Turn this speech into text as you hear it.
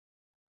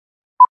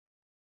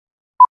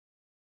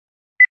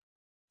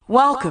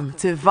Welcome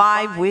to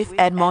Vibe with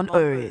Edmond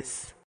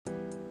Uris.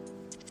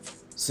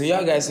 So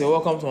yeah guys, you're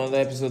welcome to another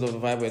episode of the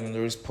Vibe with Edmond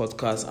Uris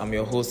podcast. I'm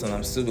your host and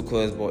I'm still the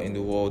coolest boy in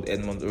the world,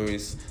 Edmond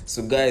Uris.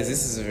 So guys,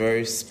 this is a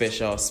very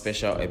special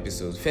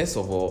episode. First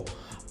of all,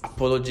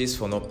 apologies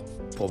for not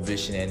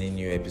publishing any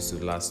new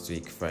episode last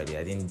week, Friday.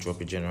 I didn't drop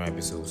a general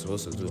episode. I was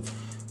supposed to do,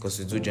 because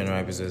we do general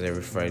episodes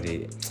every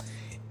Friday.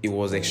 It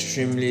was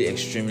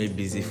extremely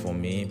busy for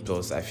me.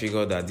 Plus, I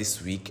figured that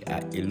this week,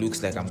 it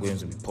looks like I'm going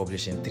to be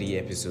publishing 3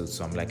 episodes.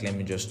 So I'm like, let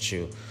me just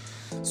chill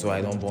so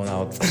I don't burn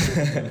out.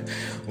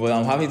 But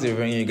I'm happy to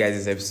bring you guys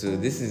this episode.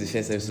 This is the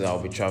first episode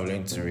I'll be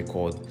traveling to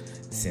record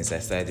since I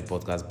started the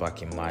podcast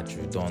back in March.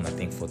 We've done, I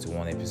think,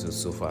 41 episodes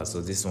so far.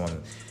 So this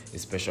one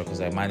is special because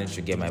I managed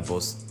to get my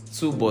boss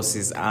 2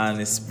 bosses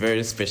and a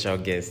very special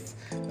guest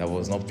that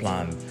was not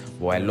planned.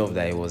 But I love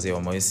that he was here.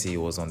 Omoisi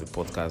was on the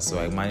podcast. So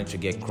I managed to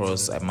get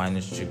Cross. I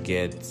managed to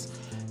get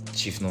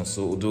Chief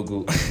Nonso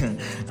Odogu.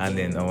 And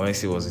then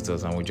Omoisi was with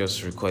us. And we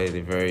just recorded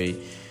a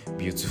very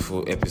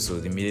beautiful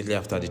episode immediately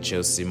after the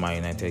Chelsea Man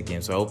United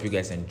game. So I hope you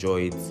guys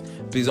enjoy it.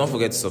 Please don't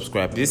forget to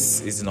subscribe. This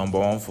is the number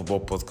 1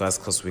 football podcast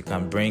because we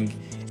can bring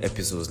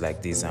episodes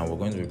like this, and we're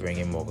going to be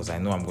bringing more because I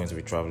know I'm going to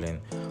be traveling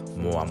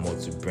more and more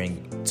to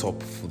bring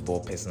top football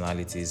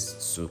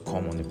personalities to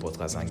come on the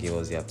podcast and give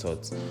us their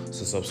thoughts.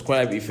 So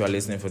subscribe if you are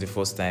listening for the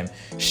first time.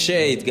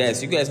 Share it,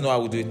 guys. You guys know how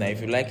we do it now.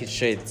 If you like it,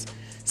 share it.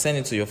 Send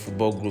it to your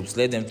football groups.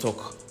 Let them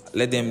talk.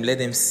 Let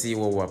them see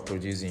what we're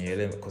producing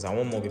here. Because I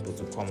want more people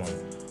to come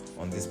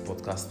on this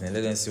podcast and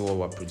let them see what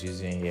we're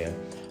producing here.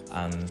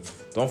 And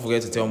don't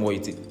forget to tell me what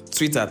you think.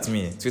 Tweet at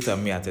me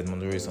at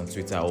Edmond Uris on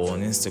Twitter or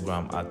on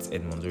Instagram at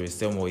Edmond Uris.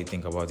 Tell me what you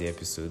think about the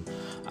episode,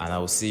 and I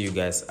will see you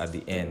guys at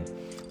the end.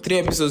 3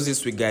 episodes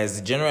this week, guys.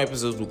 The general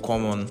episodes will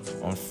come on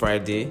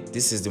Friday.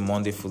 This is the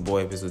Monday football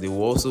episode. There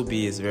will also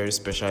be a very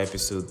special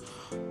episode,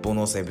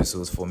 bonus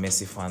episodes for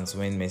Messi fans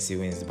when Messi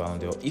wins the Ballon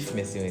d'Or. If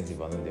Messi wins the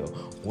Ballon d'Or,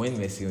 when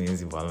Messi wins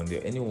the Ballon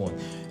d'Or, anyone.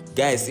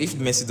 Guys, if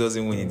Messi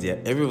doesn't win it yet,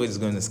 everybody's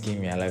going to skin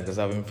me alive because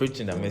I've been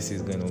preaching that Messi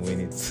is going to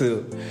win it.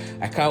 So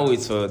I can't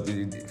wait for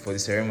the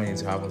ceremony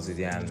to happen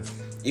today. And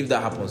if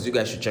that happens, you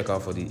guys should check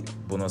out for the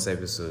bonus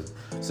episode.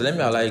 So let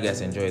me allow you guys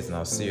to enjoy it, and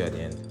I'll see you at the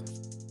end.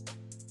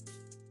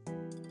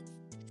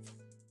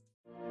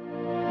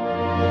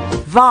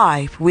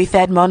 Vibe with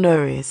Edmond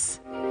Uris.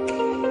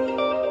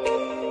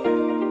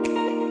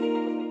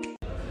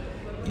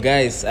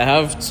 Guys, I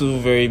have 2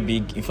 very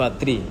big, in fact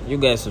 3. You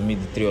guys will meet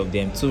the 3 of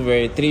them.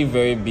 3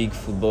 very big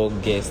football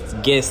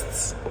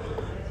guests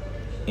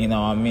in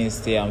our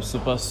midst here. I'm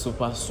super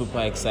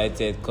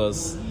excited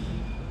because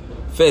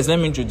first, let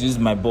me introduce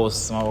my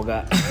boss, my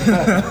Oga.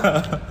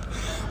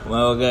 My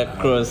Oga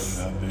Cross.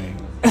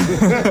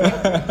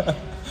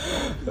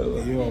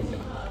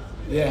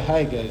 Yeah,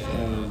 hi guys.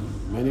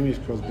 My name is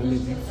Cross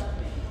Benedict.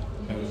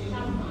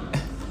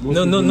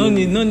 No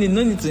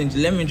need to.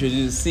 Let me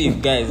introduce. See,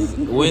 guys,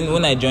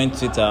 when I joined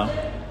Twitter,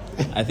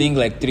 I think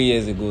like 3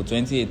 years ago,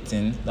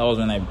 2018. That was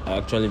when I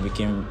actually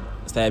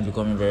started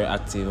becoming very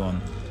active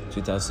on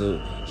Twitter. So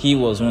he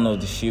was one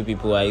of the few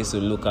people I used to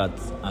look at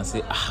and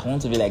say, I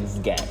want to be like this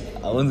guy.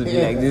 I want to be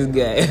like this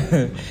guy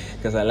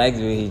because I like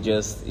the way he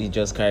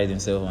just carried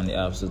himself on the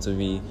app. So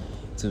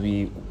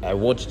I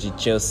watched the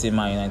Chelsea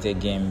Man United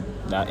game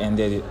that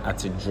ended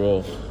at a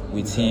draw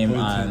with him,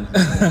 and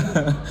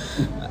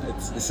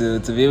so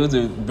to be able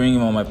to bring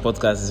him on my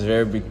podcast is a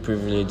very big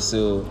privilege.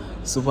 So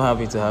super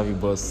happy to have you,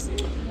 boss.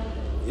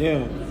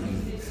 Yeah,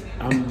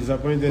 I'm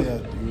disappointed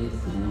that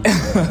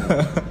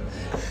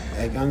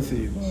I can't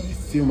say, but it's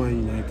still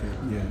Man United.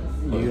 Yeah,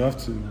 you have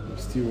to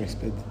still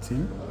respect the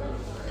team.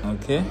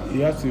 Okay.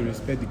 You have to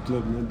respect the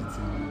club, not the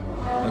team.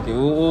 Okay,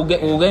 we'll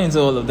get into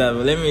all of that.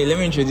 But let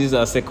me introduce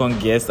our second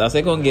guest. Our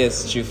second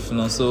guest, Chief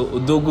Nonso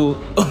Odogu.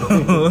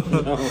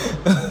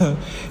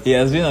 He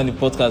has been on the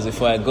podcast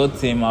before. I got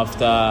him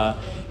after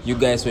you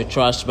guys were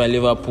trashed by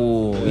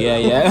Liverpool.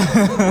 Yeah.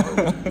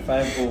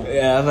 5-4.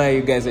 Yeah, after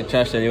you guys were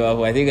trashed by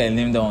Liverpool. I think I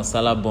named them on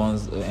Salah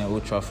Bonds in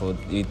Old Trafford.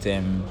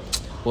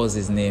 What's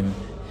his name?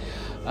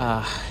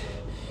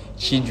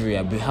 Chidri.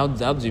 How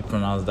do you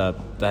pronounce that?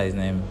 That his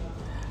name.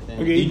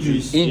 Okay,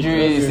 Idris.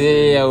 Idris,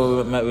 yeah,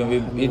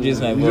 Idris,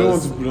 my boss. You don't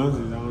want to pronounce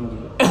it down.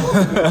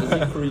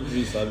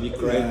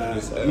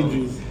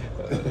 Idris.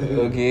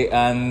 Okay,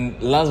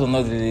 and last but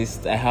not the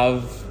least, I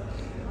have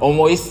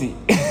Omoisi.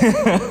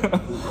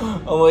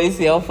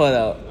 Omoisi, how far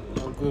now?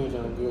 I'm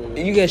good.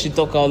 You guys should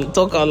talk out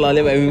loud.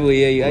 Let everyone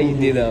hear you. How you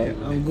did now?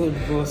 I'm good,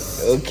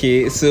 boss.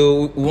 Okay,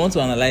 so we want to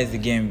analyze the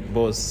game,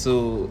 boss.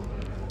 So,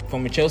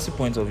 from a Chelsea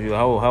point of view,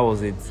 how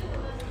was it?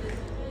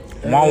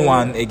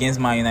 1-1 against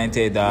Man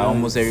United.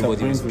 Almost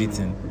everybody was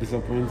beaten.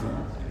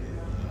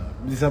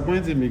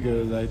 Disappointing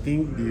because I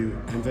think the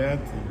entire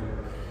team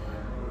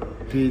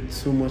paid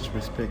so much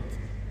respect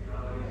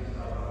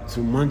to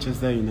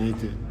Manchester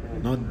United,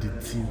 not the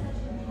team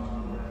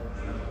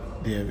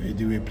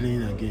they were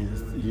playing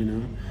against,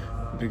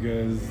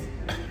 because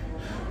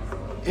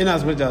in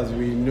as much as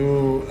we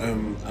know,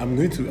 I'm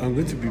going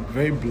to be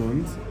very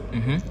blunt.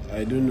 Mm-hmm.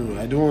 I don't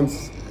know. I don't want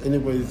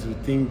anybody to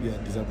think they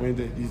are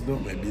disappointed, it's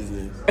not my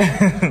business.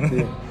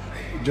 Yeah.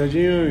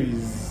 Jorginho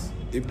is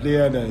a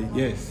player that,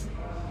 yes,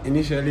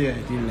 initially I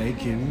didn't like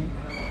him.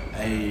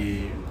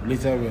 I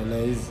later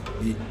realized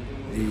the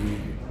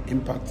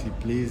impact he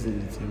plays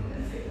in the team.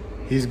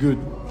 He's good,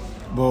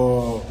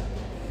 but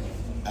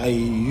I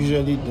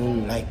usually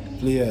don't like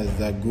players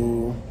that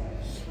go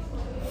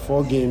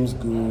 4 games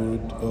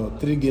good or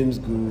 3 games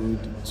good,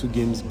 2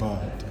 games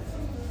bad.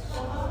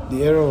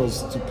 The error was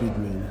stupid,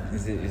 man.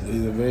 It's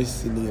a very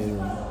silly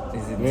error.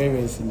 Very,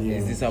 very silly error.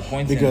 It's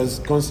disappointing. Because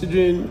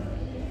considering,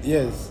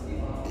 yes,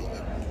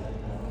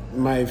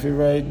 my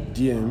favorite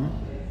DM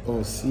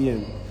or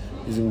CM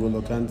is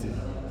N'Golo Kante.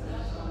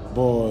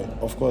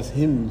 But, of course,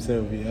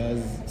 himself, he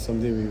has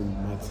something with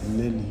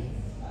Martinelli.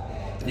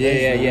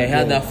 Yeah. He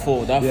had that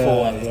fall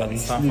at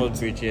Stamford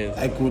Bridge, yes.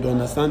 I could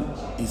understand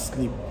his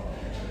sleep.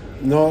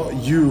 Now,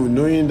 you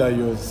knowing that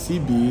your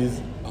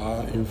CBs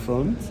are in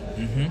front,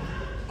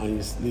 and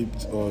you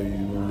slipped or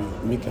you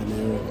make an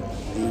error.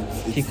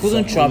 He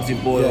couldn't trap the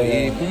ball.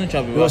 Yeah. He couldn't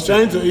trap the ball. He was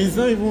trying to. It's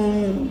not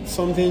even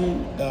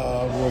something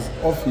that was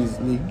off his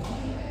league.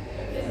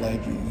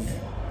 Like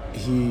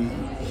he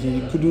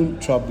couldn't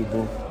trap the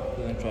ball.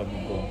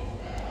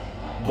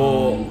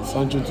 But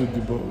Sancho took the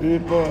ball.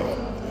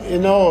 But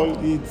in all,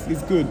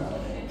 it's good.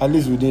 At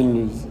least we didn't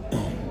lose.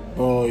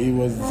 But it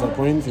was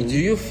disappointing. Do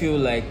you feel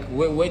like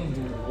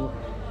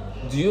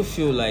do you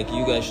feel like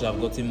you guys should have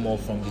gotten more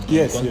from the game?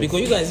 Yes.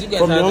 Because you guys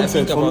from had, the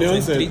onset,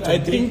 I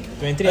think, about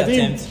 23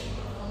 attempts.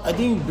 I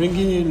think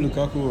bringing in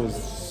Lukaku was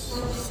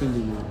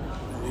silly,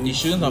 man. He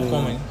shouldn't have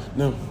come in.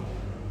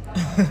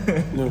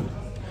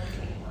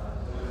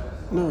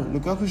 No,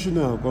 Lukaku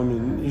shouldn't have come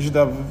in. You should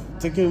have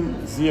taken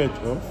Ziyech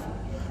off,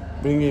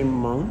 bring in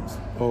Mount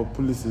or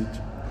Pulisic.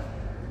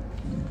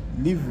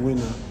 Leave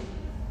winner.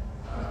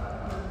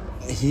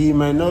 He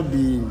might not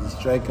be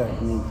striker,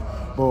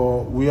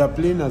 but we are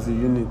playing as a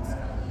unit.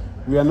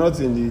 We are not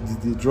in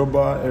the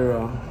Drogba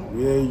era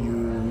where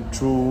you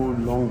throw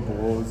long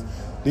balls.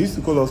 They used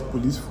to call us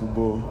police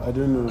football. I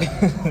don't know.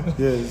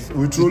 Yes,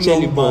 we throw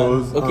long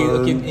balls.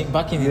 Okay.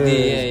 Back in the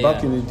day,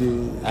 back in the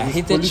day. I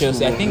hated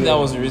Chelsea. I think that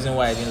was the reason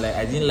why I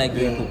didn't like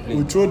the way people play.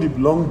 We throw the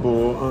long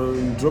ball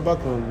and Drogba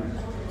can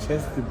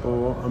chase the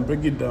ball and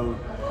break it down.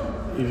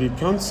 If he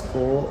can't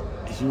score,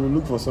 he will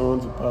look for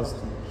someone to pass to.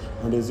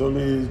 And there's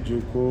always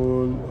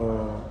Joko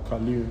or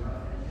Khalil.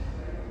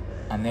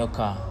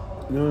 Anelka.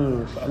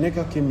 No.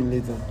 Anelka came in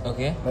later.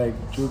 Okay.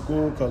 Like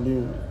Joko,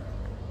 Khalil,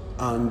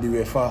 and they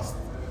were fast.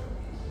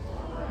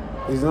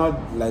 It's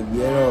not like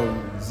the era of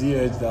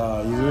Ziyech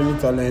that his only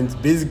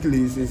talent,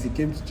 basically since he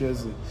came to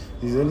Chelsea,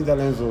 his only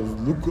talent was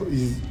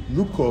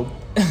look up,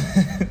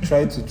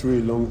 try to throw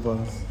a long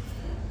pass.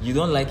 You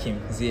don't like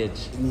him,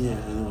 Ziyech? Yeah,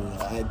 no,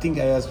 I think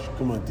I have to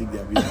come and take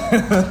their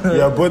video.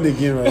 We are born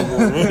again right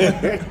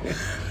now.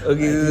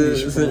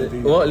 Okay,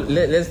 so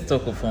let's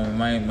talk from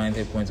my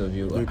point of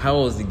view. Okay. How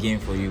was the game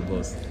for you,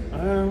 boss?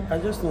 I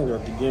just think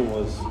that the game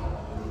was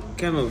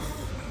kind of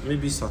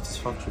maybe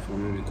satisfactory for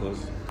me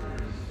because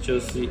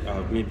Chelsea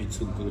are maybe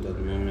too good at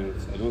the moment.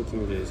 I don't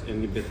think there's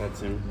any better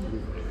team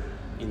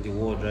in the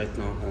world right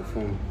now on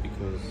form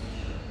because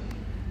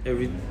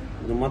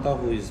no matter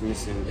who is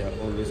missing, they are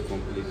always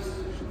complete.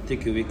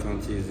 Take away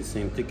Kante is the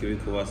same, take away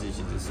Kovacic is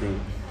the same,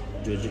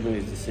 Jorginho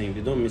is the same.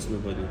 They don't miss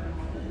nobody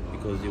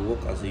because they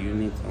work as a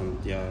unit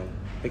and they are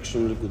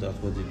extremely good at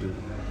what they do.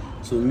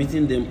 So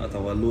meeting them at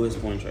our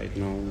lowest point right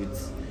now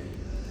with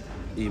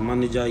a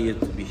manager yet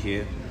to be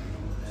here,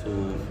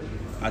 so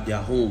at their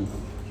home,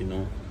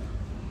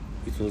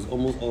 it was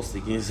almost us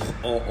against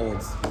all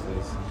odds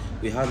because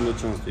we had no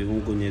chance to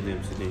even go near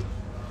them today.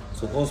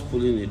 So us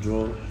pulling a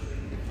draw,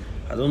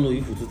 I don't know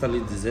if we totally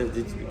deserved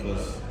it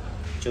because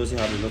Chelsea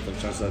had a lot of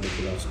chances that they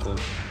could have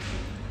scored.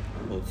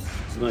 But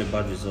it's not a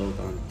bad result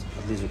and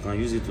at least we can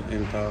use it to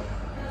enter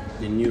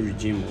the new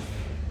regime of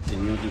the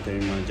new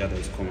interim manager that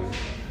is coming.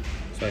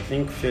 So I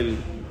think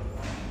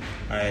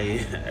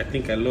I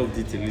think I loved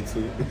it a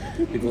little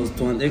because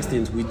to an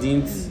extent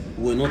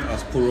we're not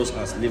as porous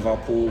as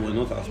Liverpool, we're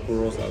not as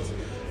porous as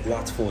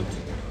Watford.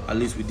 At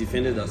least we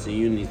defended as a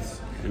unit.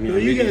 I mean,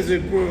 you guys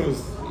were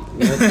porous.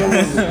 You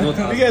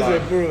guys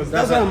were porous.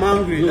 That's why I'm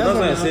angry. That's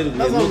why I said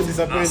that's why I'm not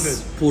disappointed.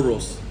 as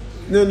porous.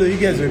 No, you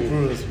guys were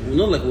porous.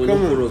 Not like we're not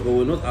porous, but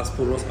we're not as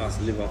porous as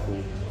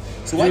Liverpool.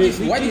 So why do you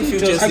feel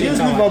Chelsea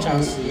against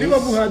Liverpool?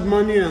 Liverpool had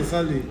Mane and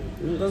Salah.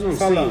 That's what I'm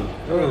saying.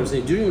 That's what I'm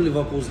saying. During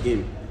Liverpool's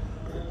game,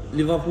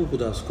 Liverpool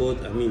could have scored,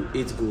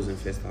 8 goals in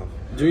first half.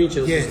 During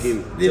Chelsea's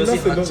game, Chelsea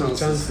had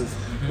chances,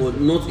 but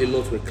not a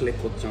lot were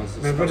clear-cut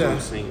chances. My brother,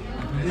 that's what I'm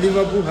saying.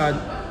 Liverpool had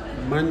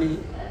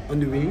Mane on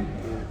the wing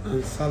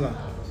and Salah.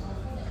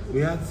 We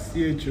had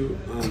CHO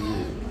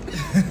and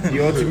the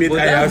ultimate but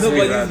that's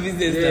nobody's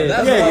business.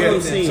 That's what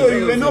I'm saying. So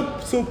you were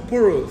not so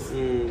porous.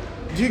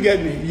 Do you get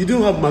me? You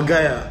don't have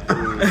Maguire.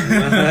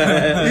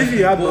 If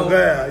you had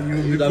Maguire, you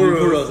would be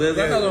porous.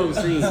 That's what I'm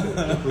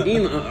saying.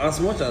 In as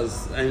much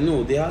as I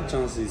know, they had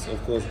chances,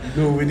 of course.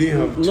 No, we didn't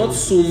have Not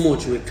chances. so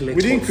much were clear.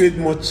 We didn't create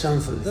much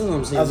chances. That's what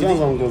I'm saying. As far as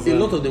I'm A concerned.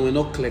 lot of them were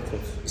not clear cut.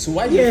 So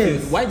why do you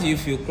feel? Why do you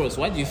feel cross?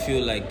 Why do you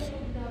feel like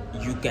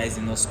you guys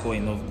did not score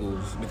enough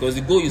goals? Because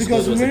the goal you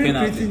Because scored we was a weren't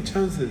penalty. creating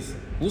chances.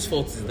 Whose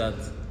fault is that?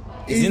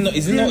 It's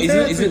Is it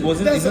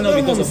not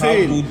because of how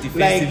good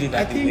defensively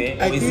that they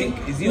were? Or is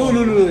it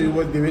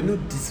No, they were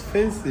not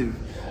defensive.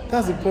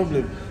 That's the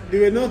problem. They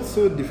were not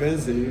so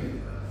defensive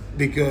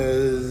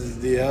because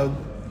they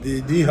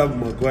didn't have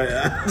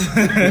Maguire.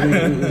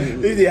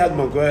 If they had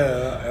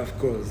Maguire, of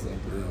course,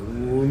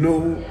 we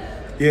know.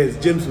 Yes,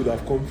 James would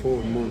have come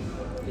forward more.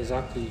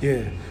 Exactly.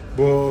 Yeah,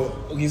 but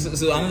Okay,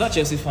 so another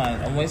Chelsea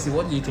fan,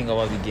 what do you think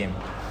about the game?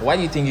 Why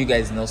do you think you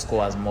guys did not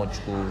score as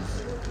much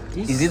goals?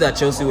 Is it that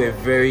Chelsea were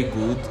very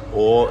good,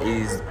 or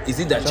is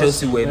it that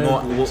Chelsea were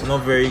not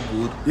very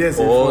good, Yes,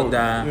 or in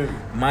that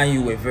form, Man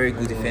U were very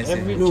good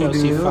defensively? Every No,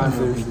 Chelsea they were not fan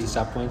will be defensive.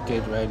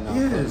 disappointed right now.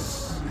 Yes.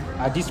 Because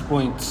at this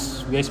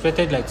point, we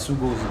expected like 2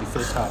 goals in the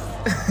first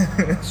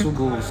half. 2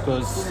 goals,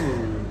 because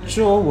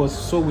Shaw was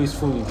so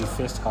wasteful in the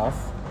first half.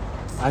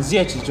 And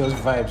Ziyech is just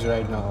vibes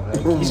right now.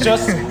 Like it's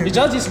just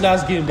this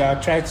last game that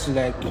I tried to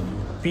like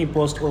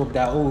pinpoint hope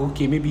that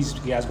okay, maybe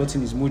he has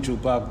gotten his mojo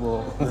back,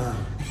 but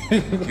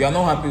You are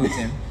not happy with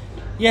him?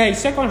 yeah, his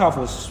second half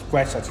was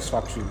quite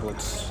satisfactory,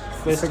 but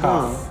first second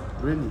half,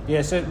 half, really. yeah,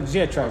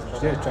 Ziyech tried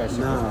second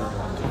Nah.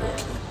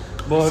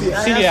 half. But See,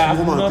 I I have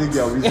come and not. take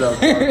their wizard.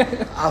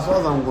 As far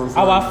as I'm concerned,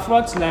 Our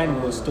front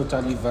line was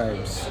totally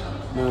vibes.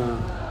 nah.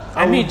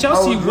 I mean,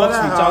 Chelsea would works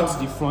rather without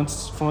have- the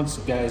front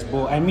guys,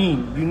 but I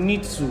mean, you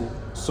need to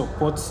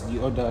support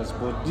the others.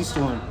 But this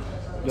one,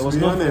 there was To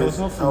be no honest,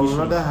 I would finishing.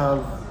 rather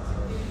have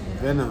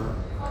Werner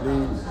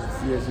playing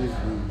CSS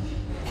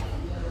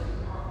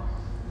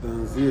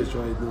than ZH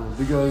right now,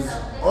 because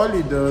all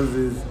he does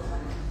is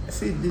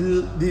see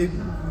the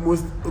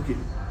most okay.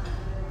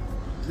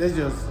 Let's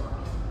just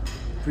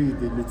put it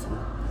a little.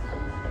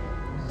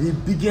 The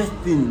biggest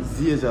thing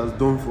ZH has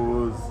done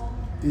for us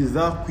is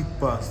that quick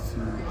pass to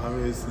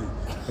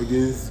RSC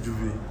against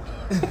Juve.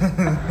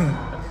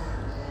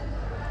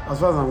 As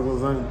far as I'm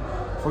concerned,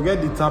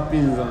 forget the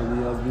tappings and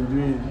he has been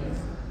doing.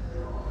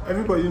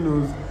 Everybody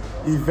knows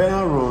if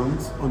Werner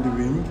runs on the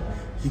wing,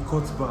 he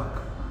cuts back.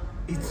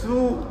 It's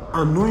so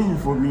annoying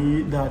for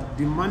me that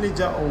the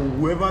manager or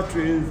whoever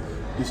trains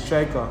the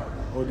striker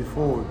or the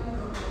forward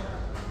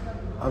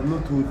have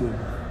not told them.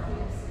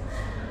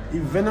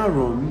 If Werner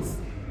runs,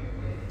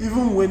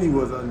 even when he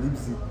was at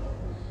Leipzig,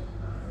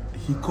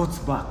 he cuts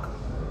back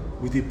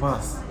with a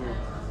pass.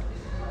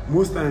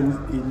 Most times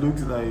it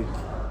looks like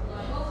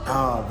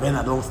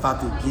Werner don't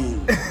start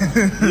again.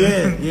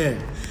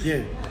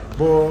 yeah.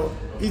 But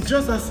it's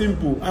just as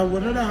simple. I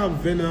would rather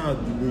have Werner at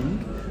the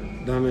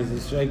wing than as a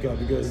striker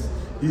because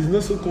he's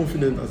not so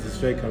confident as a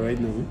striker right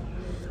now.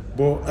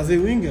 But as a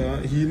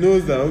winger, he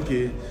knows that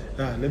okay,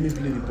 let me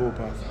play the ball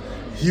pass.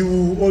 He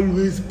will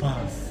always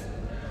pass.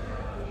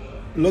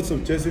 Lots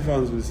of Chelsea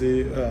fans will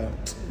say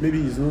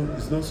maybe he's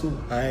not so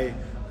high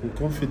on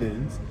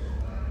confidence.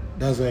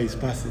 That's why he's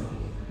passing.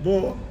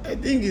 But I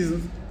think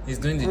He's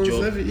doing the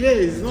job. Yeah,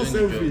 he's not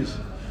doing the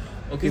selfish.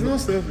 Okay, He's not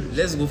selfish.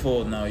 let's go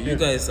forward now. You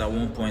guys are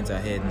 1 point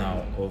ahead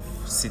now of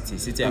City.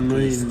 City are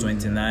close to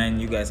 29.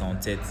 You guys are on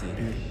 30.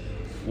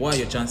 What are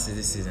your chances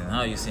this season? How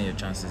are you seeing your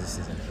chances this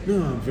season?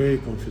 No, I'm very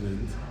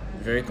confident.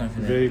 Very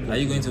confident. Very Are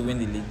you going to win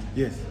the league?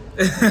 Yes.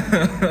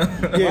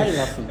 Why are you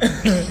laughing?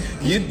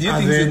 You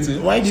As think in, so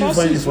too? why do you Chelsea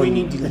find it is funny?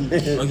 winning the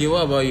league. Okay,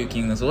 what about you,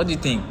 King? So what do you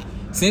think?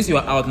 Since you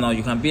are out now,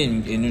 you can be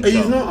in neutral.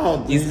 He's not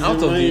out. He's out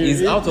of the.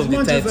 He's out of the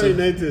Manchester title.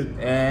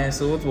 United.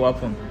 So what will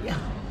happen? Yeah.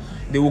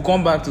 They will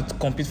come back to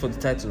compete for the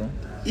title.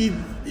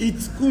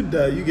 It's good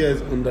that you guys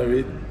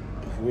underrate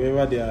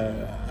whoever they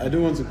are. I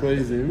don't want to call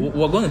his name.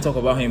 We're going to talk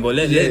about him, but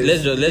let's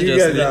Yes, you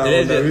guys are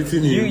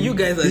underrating him. You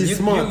guys are He's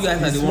smart. You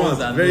guys are He's the ones smart,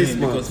 that know very him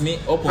smart. because me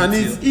up And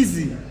until it's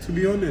easy, to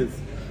be honest.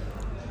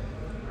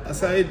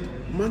 Aside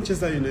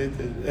Manchester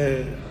United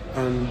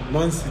and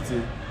Man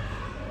City,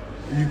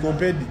 you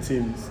compare the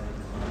teams.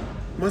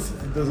 Man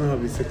City doesn't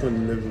have a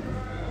second level.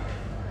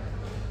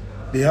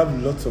 They have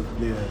lots of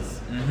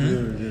players.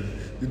 Yeah.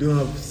 They don't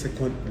have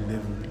second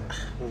level.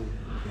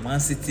 Man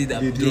City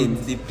that They played,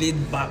 don't. they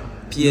played back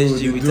PSG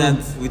they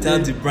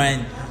without don't. De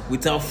Bruyne,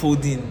 without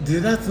Foden.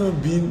 Did that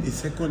not been a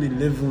second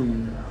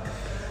 11?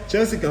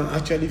 Chelsea can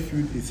actually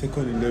field a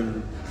second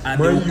 11. And Man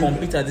they will U-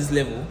 compete at this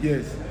level.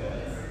 Yes.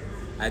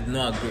 I do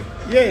not agree.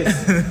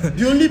 Yes.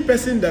 The only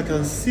person that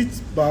can sit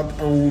back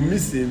and will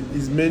miss him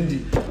is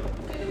Mendy.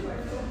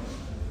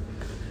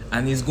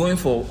 And he's going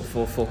for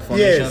Nations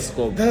Yes.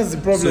 Cup. That's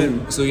the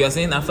problem. So you are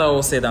saying after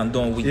all said and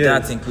done, with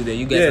Yes. that included,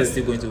 you guys Yes. are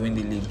still going to win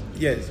the league.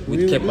 Yes.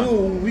 With Kepa. No,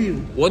 we will.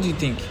 What do you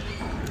think?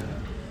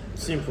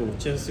 Simple.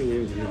 Chelsea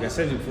win the league. I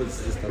said it before the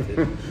season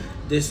started.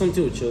 There's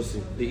something with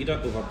Chelsea. They either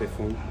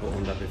overperform or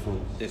underperform.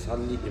 There's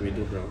hardly a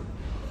middle ground.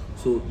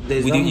 So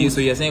there's With that the, mood.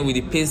 so you're saying with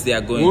the pace they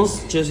are going.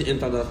 Once Chelsea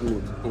enter that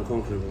mood,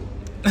 unconquerable.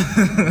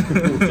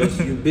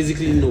 You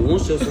basically know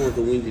once Chelsea want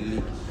to win the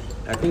league,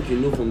 I think you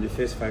know from the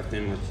first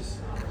 5-10 matches,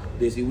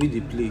 there's a way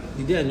they play.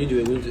 The day I knew they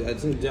were going to, I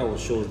think there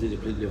was sure they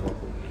played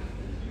Liverpool.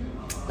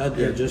 That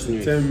day I just knew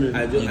it.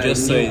 I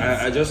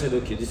just said,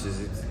 okay, this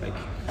is it. Like,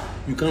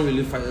 you can't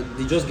really fight.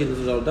 They just get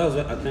into that. That's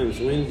why at times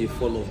when they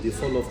fall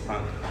off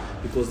hard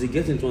because they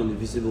get into an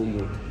invisible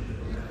mode.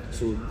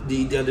 So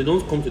they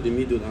don't come to the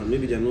middle and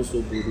maybe they're not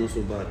so good, not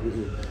so bad.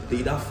 They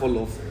either fall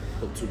off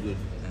or too good.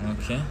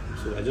 Okay.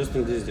 So I just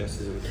think this is their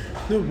season.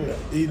 No, but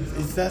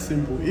it's that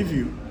simple. If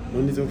you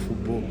monitor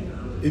football,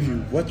 if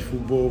you watch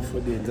football for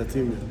the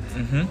entertainment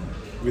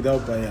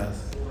without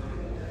bias,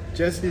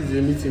 Chelsea is the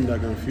only team that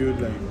can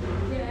field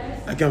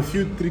I can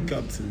field 3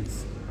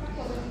 captains.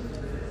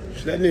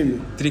 Should I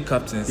name it? 3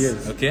 captains.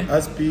 Yes. Okay.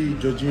 Aspi,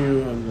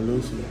 Jorginho, and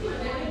Alonso.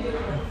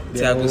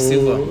 Thiago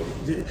Silva.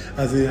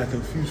 As in, I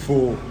can field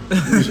 4.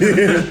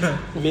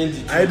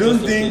 I don't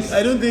think.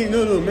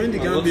 No. Mendy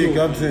can't be a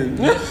captain.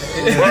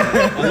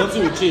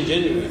 Nothing will change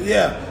anyway.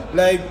 Yeah,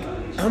 like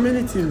how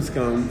many teams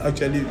can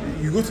actually?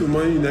 You go to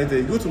Man United,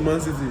 you go to Man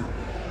City.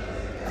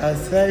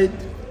 Aside,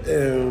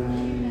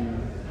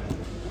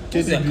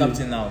 Who's their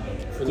captain now?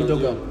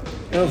 Kudogan.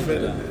 No,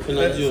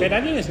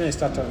 Fernandinho is not a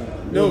starter.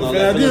 No,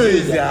 Fernandinho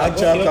is the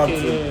actual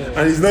captain, yeah.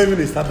 and he's not even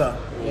a starter.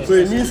 Yeah, So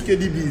it means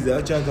KDB is the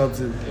actual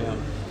captain. Yeah.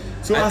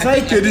 So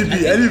aside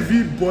KDB,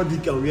 everybody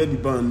can wear the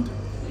band.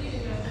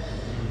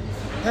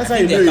 That's how I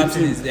you think know their it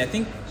captain is. is. I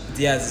think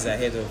Diaz is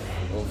ahead of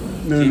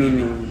No.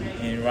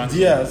 in ranking.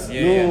 Diaz,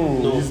 Yeah.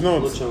 no, he's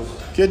not. No chance.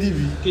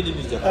 KDB. KDB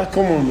is their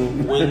Come on,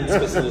 man. when this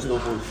person is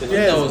not on. Yes,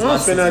 That was no,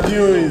 last season.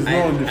 Fernandinho is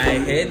not on the I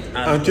field. heard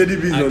And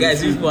KDB is on guys, the if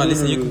field. people are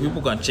listening, No.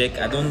 people can check.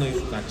 I don't know if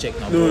you can check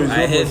now. No, but it's I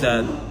not heard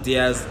possible. that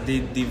Diaz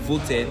they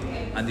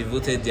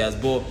voted Diaz.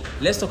 But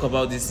let's talk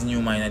about this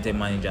new Man United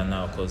manager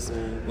now, because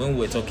when we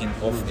were talking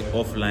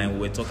offline, we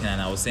were talking,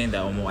 and I was saying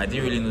that I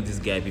didn't really know this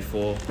guy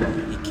before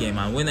he came.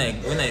 And when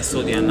I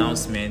saw the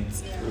announcement,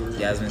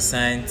 he has been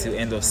signed till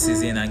end of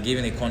season and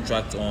given a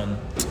contract on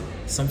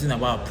something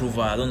about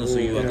approval. I don't know. So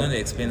you are going to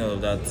explain all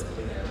of that.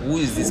 Who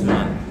is this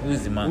man? Who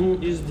is the man?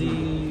 Who is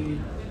the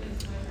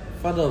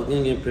father of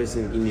Gengen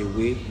pressing in a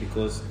way,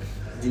 because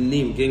the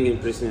name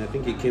Gengen pressing, I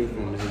think it came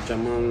from the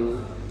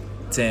German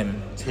Term.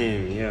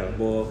 term, yeah.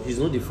 But he's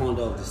not the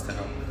founder of the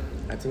style.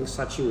 I think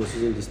Sachi was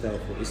using the style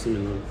for AC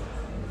Milan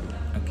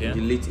Okay. in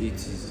the late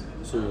 80s.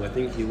 So I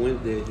think he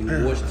went there, he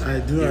watched, I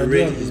he do read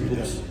agree his with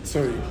books. that.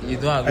 Sorry, You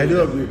don't agree? I do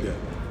with agree with that.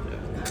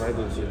 Yeah, why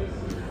don't you?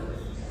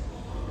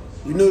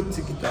 You know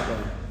Tiki Taka.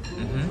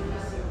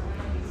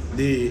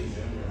 They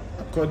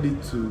according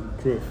to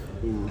Cruyff,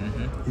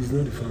 he's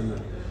not the founder.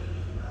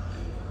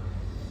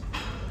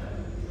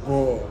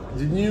 But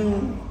the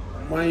new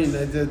Man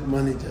United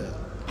manager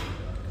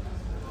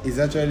is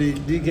actually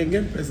the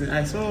Gengen president.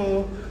 I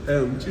saw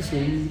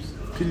Chisholm's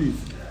Philip.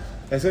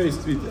 I saw his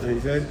tweet and he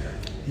said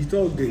he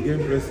thought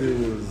Gengen president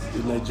was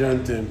a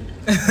Nigerian term.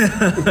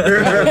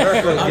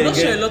 I'm not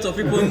sure a lot of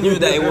people knew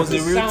that it was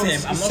a real Sounds- term.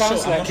 I'm it not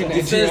sounds sure. I'm like not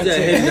a sure.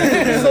 Nigerian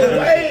term. So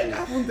why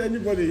haven't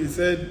anybody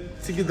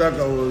said Tiki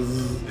Taka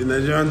was a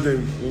Nigerian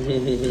term?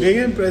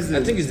 Gengen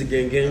president. I think it's the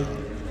Gengen.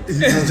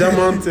 It's a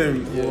German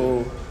term.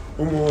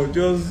 Or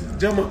just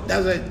German.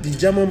 That's why the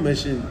German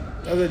machine.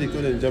 That's why they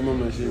call it German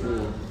machine.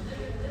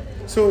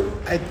 So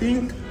I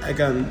think I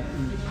can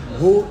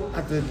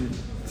wholeheartedly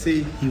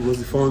say he was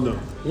the founder.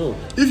 No.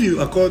 If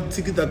you accord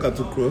Tiki Taka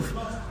to Cruyff,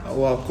 I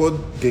will accord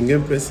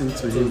Gengen pressing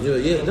to him.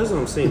 Yeah, that's what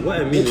I'm saying. What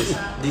I mean is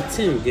the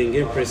team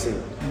Gengen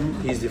pressing,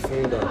 he's the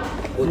founder.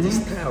 But the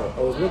style,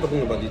 I was not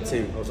talking about the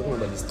team, I was talking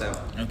about the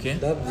style. Okay.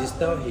 That the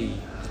style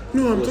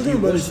No, I'm was- talking he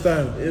about the watched-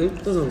 style.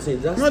 That's what I'm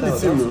saying. That Not the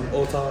style, team, that's no.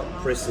 alter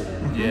pressing.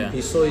 Yeah.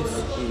 He saw it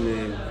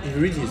in. If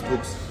you read his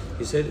books,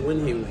 he said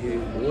when he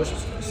watched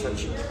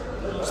Sachi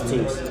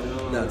Stings,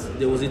 that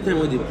there was a time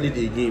when they played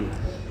a game.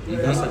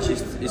 That's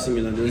Sachi's AC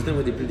Milan. There was a time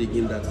when they played a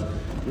game that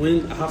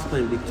when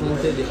halftime they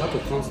had to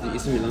count the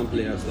AC Milan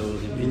players that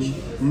was in the pitch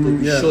to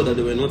be sure that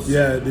they were not.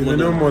 Yeah, they were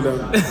not modern.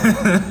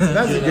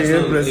 That's the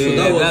Gengen pressing.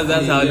 Yeah, that was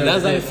that's how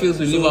that's how it feels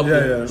with Liverpool.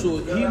 Yeah. So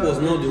he was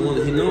not the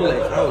one. He now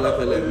like how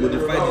like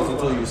modified it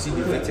into you see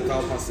the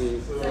vertical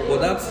passing, but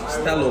that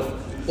style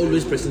of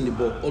always pressing the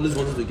ball, always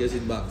wanting to get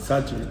it back,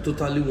 Sachi.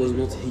 totally was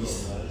not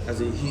his. As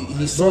in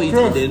he saw it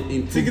and then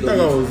improved Tiki on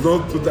Taka it. was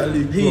not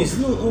totally He's Cruyff.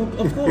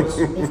 no, of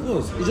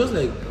course. It's just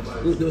like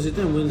there was a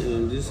time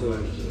when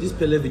this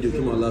Pele video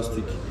came out last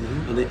week,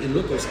 and then a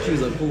lot of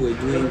skills that people were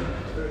doing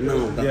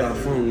now that are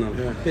found now.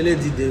 Yeah. Pele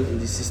did them in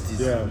the 60s.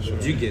 Yeah, sure.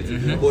 Do you get?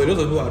 But a lot of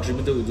people are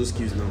attributed with those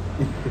skills now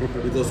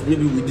because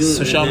maybe we didn't.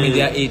 Social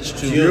media age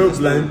too. Zero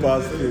blind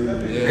pass thing.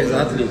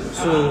 Exactly.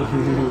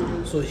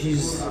 So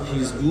he's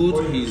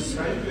good.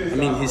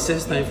 He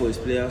sets time for his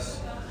players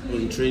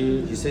in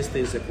training. He sets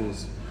 10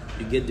 seconds.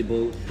 You get the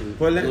ball.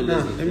 Well, no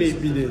less than let me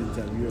 10 be the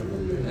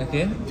interviewer.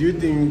 Okay. Do you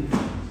think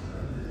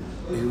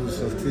he will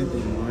succeed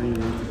in Man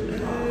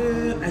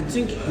United? I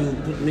think he will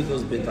make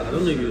us better. I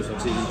don't know if he will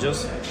succeed. It's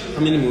just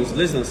how many months?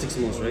 Less than 6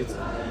 months, right?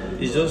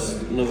 It's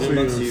just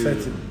November So to. you're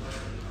certain?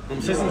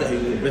 I'm certain that he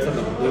will be better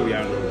than where we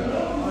are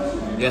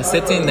now. You are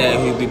certain that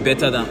he'll be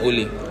better than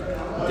Ole.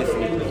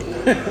 Definitely.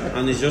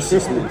 and it's just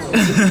 6 months.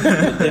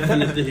 But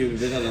definitely he'll be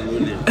better than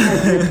William.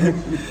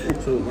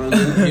 So and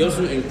then he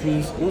also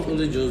improves.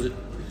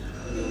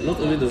 Not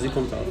only does he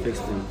come to our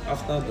first team.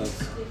 After that,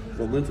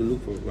 we're going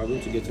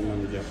to get a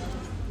manager,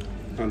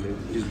 and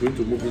he's going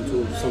to move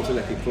into something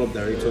like a club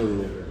director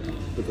role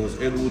because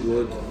Ed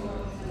Woodward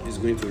is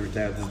going to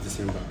retire this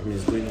December. I mean,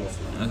 he's going off.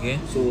 Okay.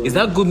 So is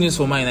that good news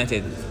for Man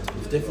United?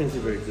 It's definitely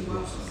very good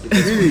news.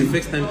 Because for the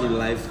first time in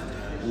life,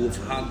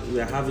 we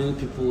are having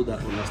people that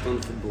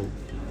understand football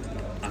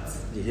at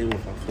the helm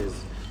of affairs.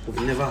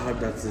 We've never had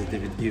that since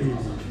David Gill.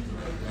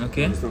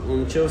 Okay.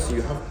 On Chelsea,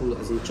 you have people.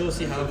 As in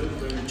Chelsea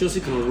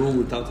can run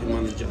without a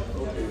manager.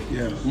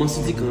 Yeah. Man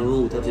City can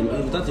run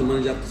without a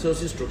manager.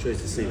 Chelsea's structure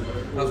is the same.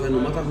 That's why no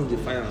matter who they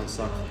fire and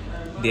sack,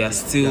 they are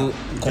still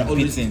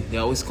competing. They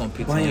are always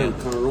competing. Bayern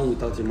can run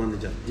without a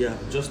manager. They are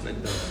just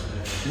like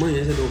that. Man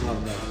United don't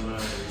have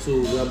that. So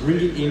we are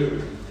bringing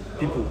in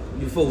people.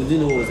 Before we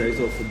didn't know what was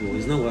director of football.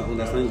 It's now we're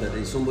understanding that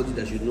there is somebody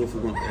that should know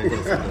football.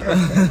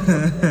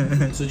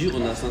 So do you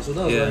understand? So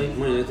that's why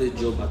Man United's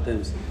job at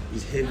times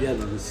is heavier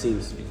than it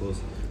seems because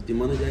the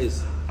manager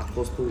is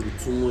accustomed with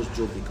too much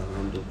job he can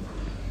handle.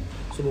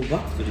 So but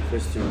back to the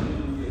question.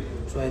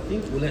 So I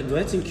think do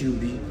I think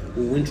QB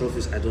will win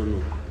trophies? I don't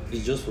know.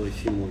 It's just for a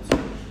few months.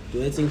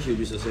 Do I think he'll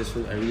be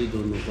successful? I really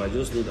don't know. But I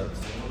just know that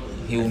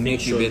he will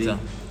make you better.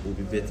 Will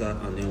be better,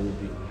 and then will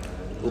be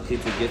okay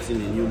to get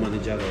in a new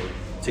manager or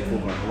take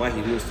over. Why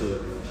he moves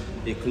to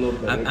a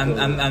club.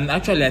 And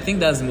actually, I think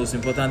that's the most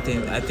important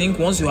thing. I think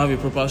once you have a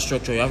proper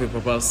structure, you have a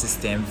proper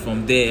system.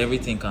 From there,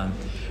 everything can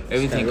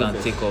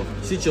take off.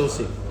 See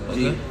Chelsea.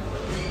 Okay.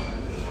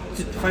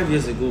 5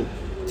 years ago,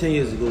 10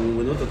 years ago, we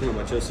were not talking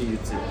about Chelsea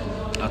youth team.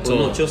 At all.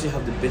 No, Chelsea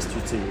have the best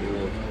youth team in the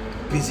world.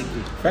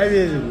 Basically. 5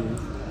 years ago.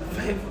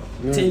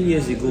 10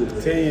 years ago.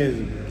 10 years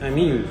ago. I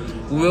mean,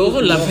 we were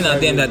also laughing at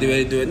them that they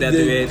were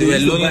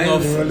loaning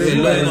off.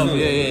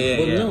 Yeah.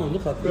 But now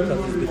look at this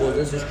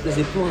because there's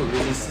a plan,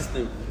 there's a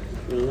system.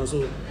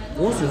 So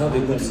once you have a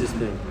good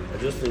system, I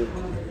just think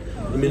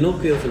it may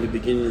not pay off in the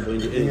beginning, but in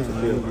the end it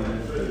will pay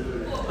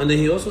off. And then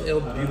he also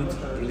helped build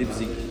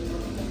Leipzig.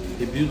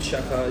 He built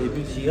Shaka.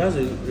 He has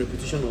a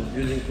reputation of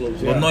building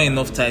clubs, but not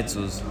enough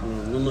titles.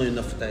 Not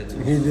enough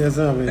titles. He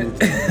doesn't have any.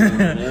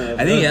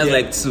 I think he has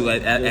like 2. I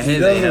heard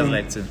that he has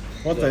like 2.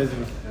 What title?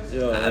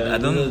 Yeah, I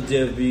don't know.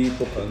 DFB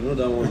Cup, no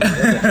that one.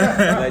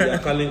 Like the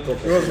Carling Cup.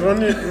 He was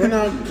running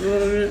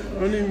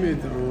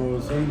mate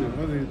or something.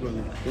 What do you call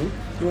it?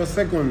 He was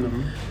second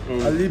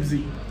at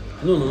Leipzig.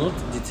 No, not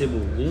the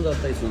table. You know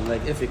that title,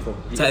 like FA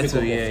Cup. The Title, FA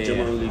Cup of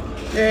German League.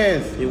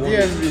 Yes, He won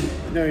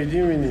DSB. No, he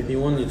didn't win it. He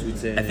won it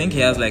with. I think he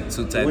has like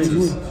 2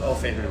 titles.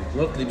 Hoffenheim,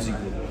 not Leipzig.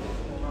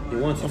 He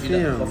won it with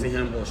either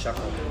Hoffenheim or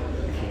Schalke.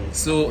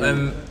 So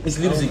it's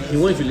Leipzig. He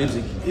went to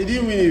Leipzig. He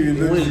didn't win it with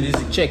He went to Leipzig.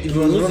 Leipzig. check. It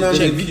was There's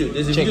check. a video.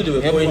 There's a Check. video they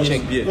were Everyone pouring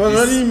check. beer. It was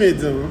running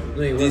mate. No,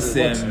 he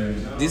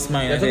This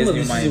Man They're United talking is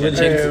new about Man this United. season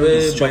Check where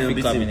his Bayern trophy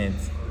beat him. cabinet.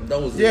 That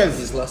was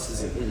his last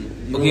season.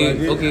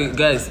 Okay,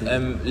 guys.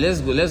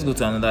 Let's go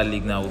to another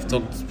league now. We've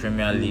talked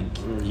Premier League.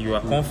 You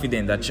are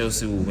confident that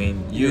Chelsea will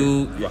win.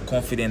 You are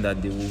confident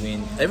that they will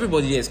win.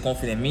 Everybody here is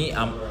confident.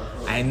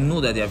 I know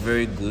that they are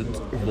very good,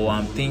 but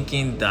I'm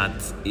thinking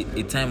that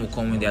a time will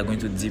come when they are going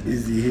to dip.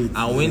 Is the hate?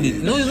 And when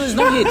no, it's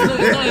not hate.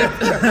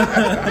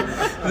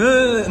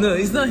 No,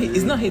 it's not hate.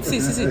 It's not hate. See.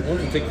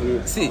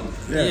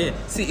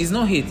 See, it's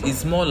not hate.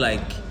 It's more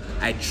like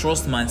I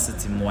trust Man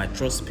City more. I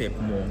trust Pep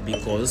more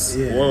because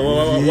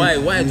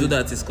why I do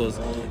that is because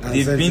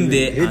they've been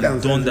there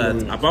and done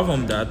that. Apart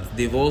from that,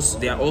 they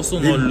are also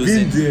not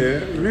losing. Been there,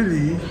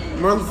 really?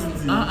 Man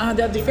City.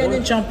 They are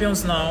defending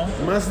champions now.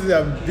 Man City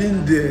have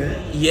been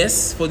there.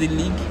 Yes, for the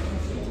league.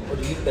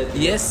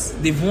 Yes,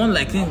 they've won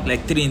like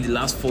 3 in the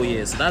last 4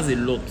 years. That's a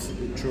lot.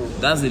 True.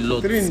 That's a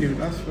lot. 3 in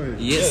the last 4 years.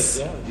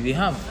 Yes, they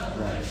have.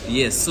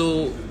 Yes,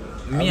 so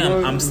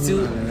I'm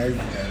still.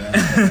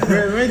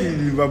 When did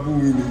Liverpool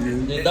win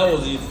again? That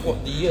was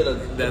the year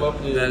that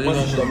Liverpool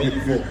made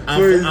it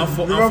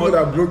for. Liverpool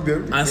that broke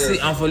them.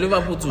 And for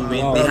Liverpool to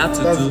win, they had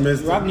to do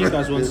Ragnick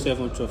has won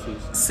 7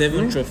 trophies.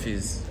 7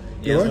 trophies.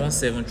 He has won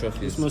 7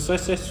 trophies. His most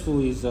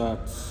successful is that.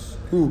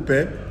 Who,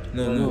 Pep?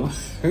 No.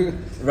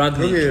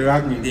 Ragnick, Okay,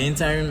 Ragnick. the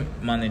interim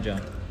manager.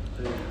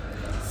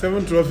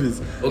 7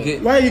 trophies. Okay.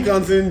 Why are you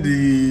counting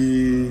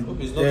the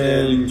it's not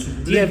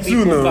DFB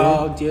two now?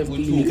 Pokal, DFB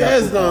Liga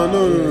Yes, Pokal. no.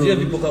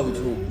 DFB Pokal with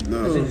who?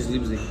 No. I think it's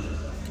Leipzig.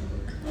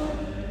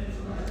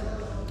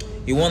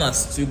 He won at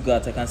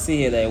Stuttgart. I can see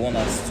here that he won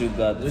at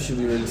Stuttgart. They should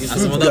be released.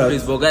 And some other Stuttgart.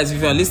 place. But guys,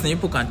 if you are listening,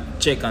 people can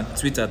check and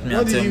tweet at me How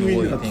and did tell he me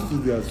what win you at think.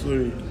 Stuttgart?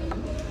 Sorry.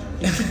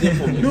 He took them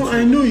from League No, Two.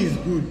 I know he's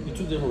good. He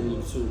took them from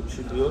League Two.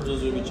 Should be all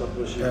those who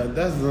championship. Yeah,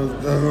 that's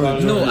not.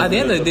 No, at the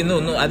end of the day,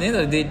 no. At the end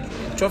of the day,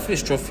 trophy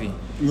is trophy.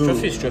 No.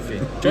 Trophy is trophy.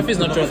 Trophy is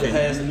not At the trophy.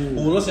 highest, we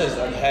will not say it's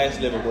at the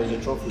highest level, but it's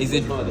a trophy. Is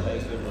It's it- not at the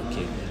highest level.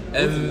 Okay.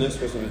 What's the next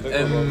question? We're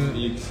talking about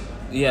leagues.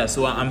 Yeah,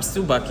 so I'm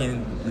still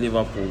backing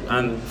Liverpool,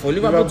 and for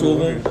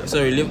Liverpool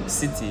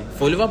City.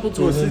 For Liverpool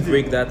to even City.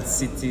 break that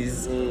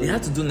City's, they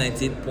had to do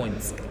 98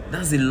 points.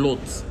 That's a lot.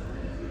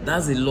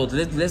 That's a lot.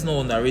 Let's not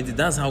underrate it.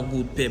 That's how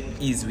good Pep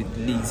is with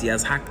leagues. He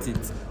has hacked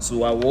it.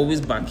 So I will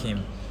always back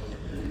him.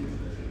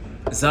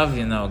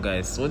 Xavi now,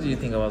 guys. What do you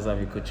think about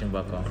Xavi coaching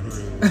Barca?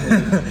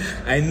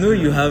 I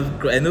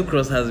know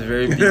Cross has a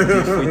very big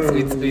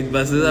beef with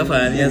Barcelona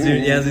fan. He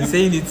has been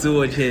saying it so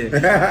much here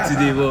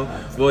today.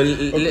 But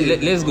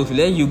let's go.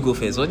 Let you go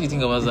first. What do you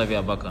think about Xavi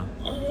at Barca?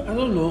 I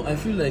don't know. I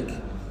feel like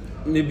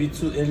maybe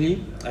too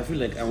early. I feel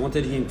like I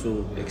wanted him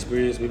to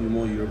experience maybe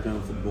more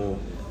European football.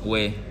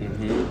 Where?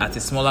 At a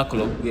smaller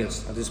club?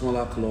 Yes, at a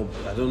smaller club.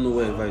 I don't know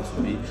wherever it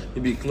will be.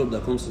 Maybe a club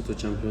that comes into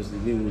Champions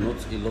League, maybe not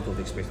a lot of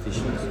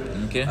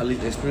expectations. Okay. At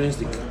least experience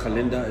the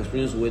calendar,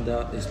 experience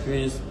weather,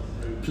 experience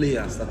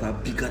players that are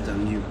bigger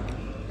than you.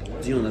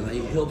 Do you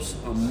understand? It helps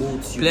and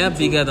molds you. Player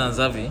bigger than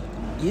Xavi?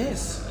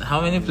 Yes.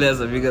 How many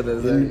players are bigger than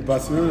In Xavi?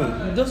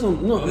 Barcelona, It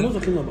doesn't. No, I'm not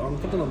talking about.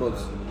 I'm talking about.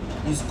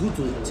 It's good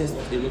to test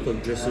a lot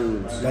of dressing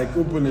rooms. like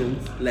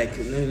opponents, Like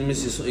let me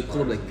see, so a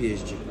club like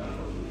PSG.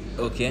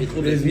 Okay. A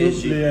club there's like no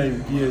PSG. player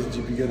in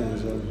PSG bigger than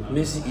Xavi.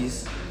 Messi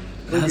is.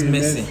 That's Okay,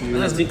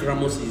 Messi. I think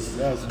Ramos is.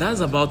 That's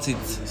about it.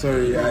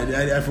 Sorry,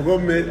 I forgot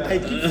Messi. I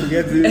keep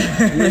forgetting.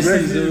 Messi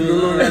Messi is no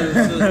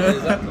longer.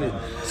 Exactly.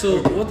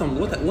 So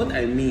what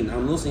I mean,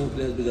 I'm not saying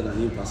players bigger than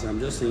him per se. I'm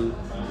just saying,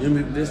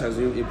 let's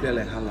assume a player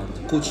like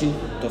Haaland coaching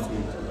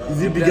Dortmund. Is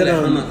he A bigger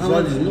player like than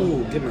Haaland is Xavi?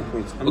 no. Get my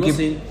point. I'm Okay. not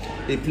saying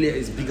a player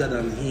is bigger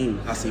than him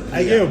as a player.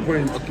 I get your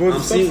point. But I'm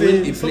stop saying when a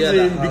saying, stop player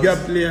saying that bigger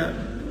has-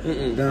 player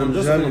than I'm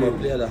just talking about a Xavi.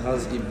 player that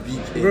has a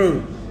big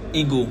Bro,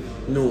 Ego.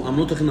 No, I'm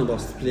not talking about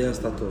player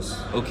status.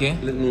 Okay.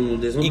 No,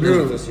 there's no Ego.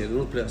 player status here. There's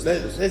no player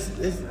status.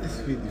 let's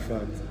feed the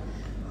fact.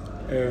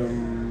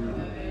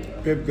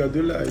 Pep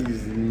Guardiola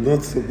is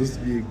not supposed to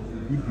be a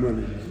good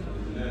manager.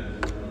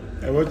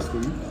 I watched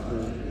him.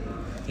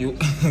 You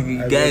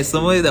watched guys,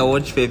 somebody that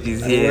watched Pep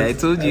is here. I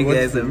told you I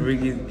guys watched I'm him.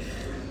 bringing.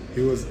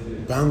 He was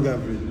bang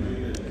average.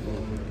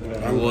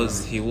 Man.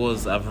 He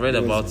was. I've read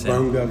He about was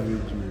him. bang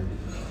average, man.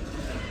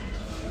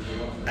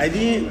 I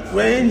didn't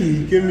when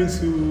he came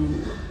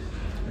into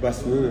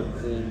Barcelona.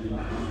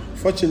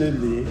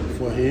 Fortunately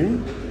for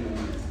him,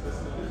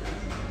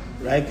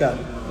 Rijkaard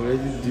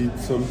already did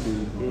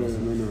something for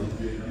Barcelona.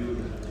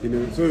 You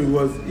know, so it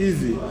was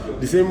easy.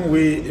 The same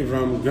way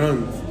Avram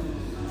Grant,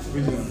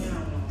 which is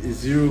a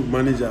zero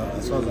manager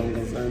as far as I'm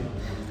concerned,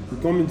 he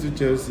come into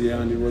Chelsea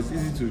and it was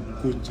easy to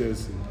coach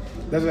Chelsea.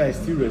 That's why I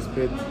still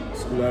respect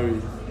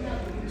Scolari.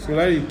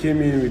 Scolari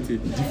came in with a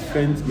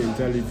different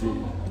mentality.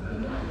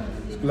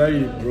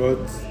 Scolari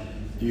brought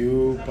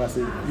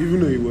passing, even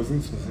though he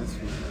wasn't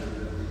successful.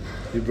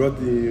 He brought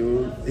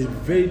a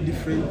very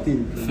different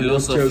thing from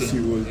Philosophy. what Chelsea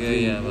was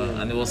doing.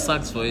 Yeah, and he was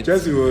sacked for it.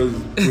 Chelsea was,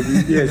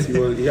 yes,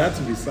 he had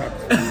to be sacked.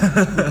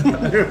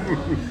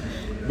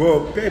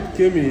 But Pep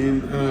came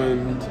in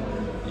and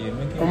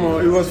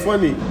it was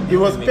funny. It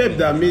was Pep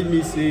that made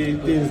me say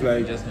things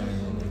like,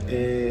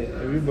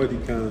 everybody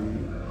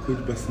can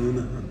coach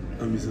Barcelona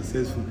and be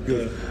successful,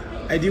 because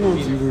I didn't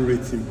want to even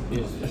rate him.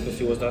 Yes, because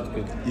he was that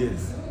good.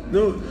 Yes.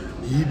 No,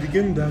 he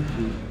became that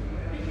good.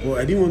 But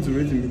I didn't want to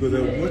rate him because I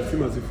watched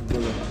him as a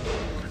footballer.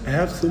 I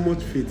have so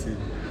much faith in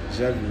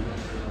Xavi,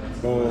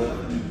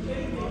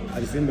 but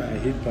at the same time I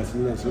hate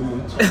Barcelona so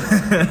much.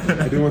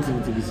 I don't want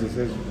him to be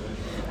successful.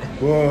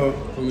 But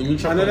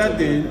another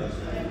thing,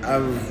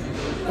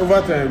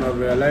 over time I've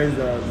realized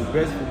that the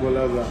best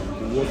footballers are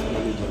the worst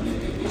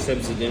managers.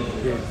 Except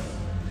Zidane. Yeah.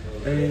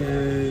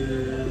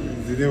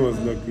 Zidane was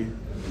lucky.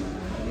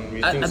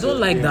 I don't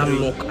like that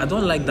luck. I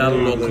don't like that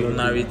luck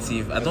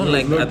narrative. I don't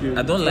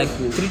like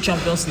 3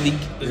 Champions League.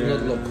 It's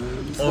not luck.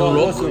 On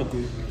luck.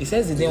 He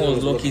says Zidane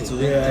was lucky to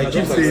win. Yeah, I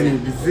keep saying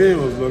it.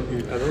 Zidane was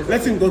lucky.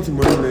 Let him go to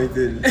Man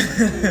United.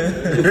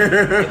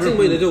 I think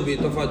when they will be a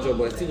tougher job,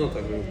 but I still don't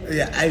agree.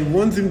 Yeah, I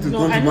want him to No,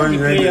 go to I know Man the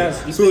United,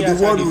 players- so the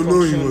players world had will the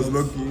know he function was of-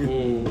 lucky.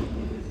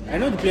 I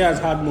know the players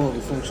had more of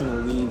a function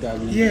of winning that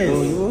league. Yes,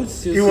 but you won't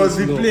still it was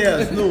say the luck.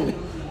 players. No,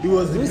 it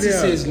was the Who still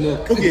players. says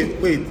luck? Okay,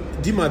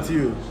 wait. Di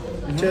Matteo,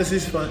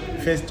 Chelsea's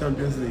first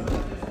Champions League.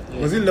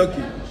 Was he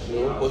lucky?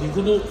 No, but he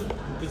couldn't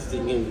beat it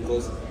again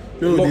because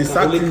No, luck they can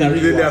sacked only him carry you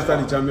immediately as after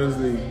far. the Champions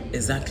League.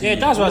 Exactly. Yeah,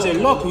 that's what I said.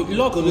 Luck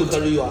would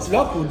carry you as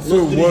luck would So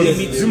not was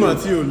limit Di you.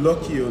 Matteo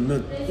lucky or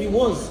not? He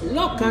was.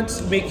 Luck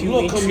can't make you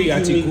Luck win can 3 make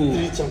at you a win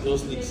goal. 3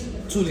 Champions Leagues,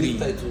 2 league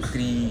titles.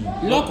 3.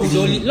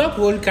 Luck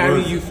will only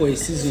carry you for a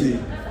season. See,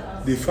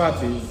 the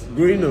fact is,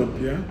 growing up,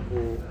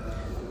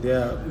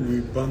 we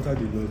bantered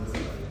a lot.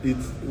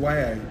 It's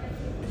why I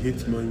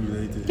hate Man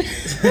United.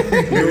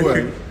 You know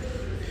why?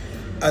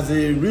 As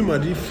a Real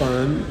Madrid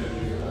fan,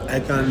 I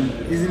can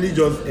easily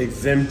just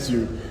exempt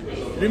you.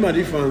 Real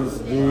Madrid fans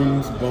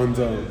don't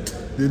banter.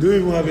 They don't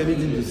even have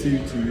anything to say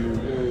to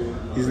you.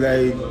 It's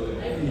like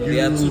They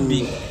are too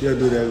big. Yeah,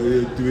 no,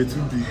 they were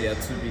too big. They are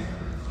too big.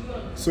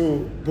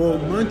 So, but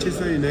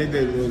Manchester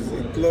United was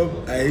a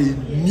club I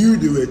knew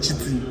they were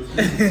cheating.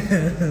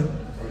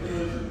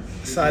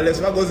 Sir Alex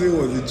Ferguson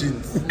was a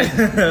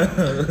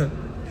cheat.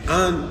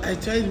 And I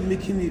tried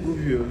making it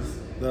obvious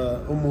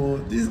that,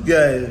 this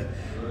guy,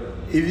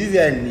 if this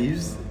guy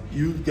leaves,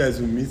 you guys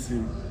will miss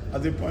him.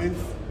 At the point,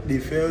 they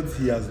felt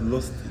he has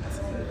lost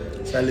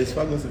it. Alex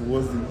Ferguson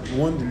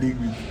won the league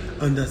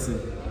with Anderson.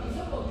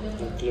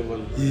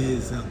 Cleverly.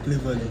 Yes, and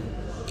cleverly.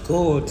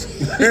 God.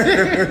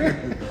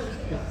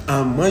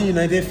 And Man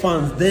United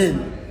fans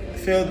then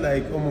felt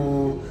like,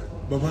 oh,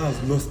 Baba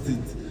has lost it.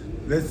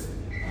 Let's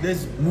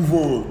move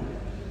on.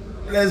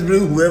 Let's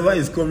bring whoever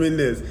is coming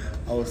next.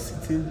 I was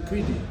sitting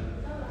pretty.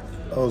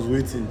 I was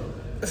waiting.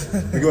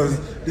 Because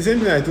the same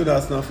thing I told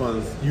Arsenal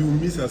fans, you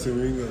miss Arsene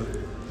Wenger.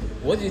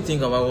 What do you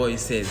think about what he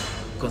said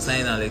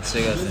concerning Alex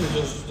Ferguson?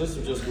 Let's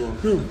just go on.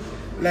 No,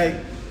 like,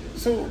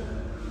 so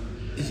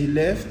he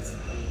left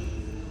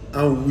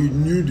and we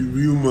knew the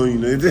real Man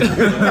United.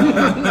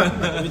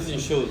 Everything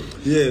showed.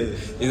 Yeah.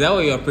 Is that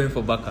what you are praying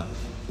for, Baka?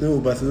 No,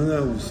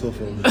 Barcelona will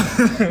suffer.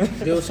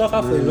 They will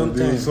suffer for a long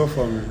They will time.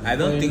 suffer, man. I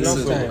don't think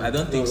so. time. I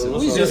don't think so.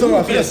 Who is So your some who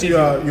is your affect you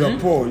savior? are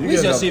poor. You Who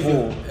is your guys are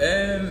savior?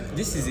 poor.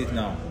 This is it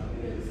now.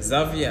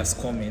 Xavi has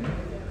come in.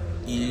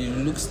 He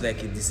looks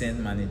like a decent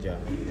manager,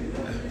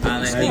 and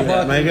I think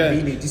that. My guy,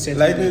 being a decent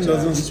Lightning manager.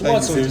 doesn't It's strike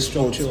what's the on same the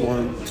spot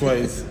structure.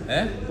 twice.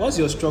 What's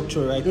your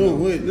structure right No, now?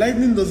 wait,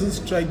 Lightning doesn't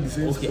strike the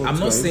same Okay, spot I'm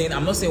not twice.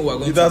 saying we're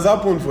going It to. has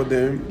happened for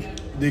them.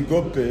 They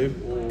got Pep.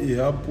 It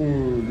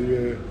happened. They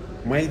were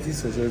mighty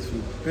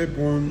successful. Pep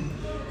won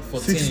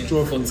 14 6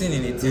 trophies 14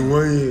 in 18.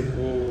 1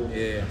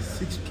 year. Yeah.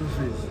 6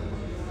 trophies.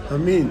 I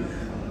mean,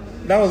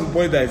 that was the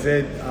point I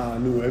said,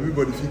 no,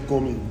 everybody should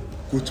come in.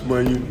 Coach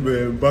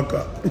Man,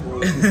 Baka.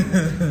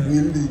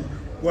 Really.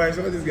 Why? I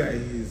saw this guy,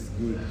 he's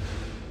good.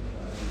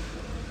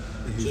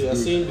 So you're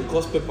saying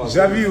because Pepper.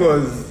 Xavi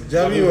was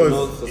not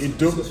a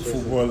dope successful.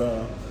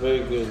 footballer. Very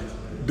good.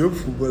 Dope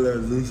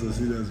footballers don't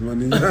succeed as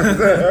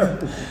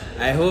manager.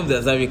 I hope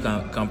that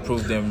Xavi can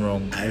prove them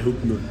wrong. I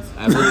hope not.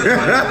 I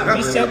hope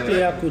Recent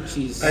player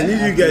coaches. I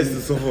need you guys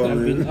to suffer, have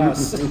been man.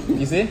 asked.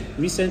 you say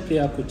Recent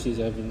player coaches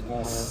have been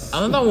asked.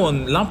 another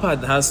one. Lampard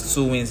has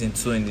 2 wins in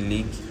 2 in the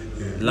league.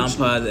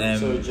 Lampard,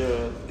 Sorry,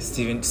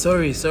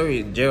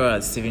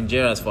 Gerrard. Steven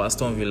Gerrard for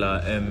Aston Villa.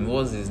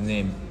 What's his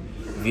name?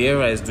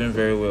 Vieira is doing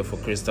very well for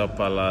Crystal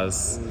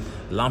Palace.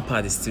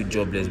 Lampard is still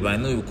jobless, but I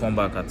know he'll come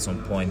back at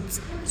some point.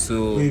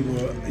 So Wait,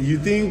 but you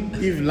think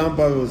if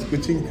Lampard was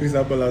coaching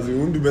Crystal Palace, he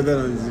won't do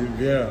better than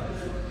Vieira?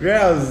 Vieira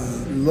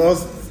has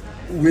lost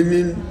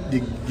winning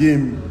the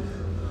game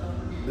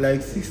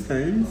like 6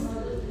 times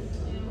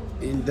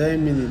in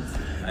 10 minutes.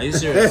 are you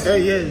serious?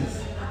 Yes.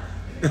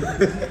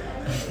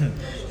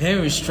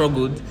 Henry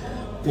struggled.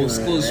 Scholes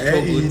He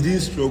struggled. didn't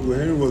struggle.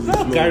 Henry was a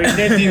flop. Gary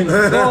Neville.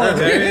 God.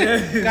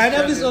 Gary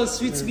Neville is on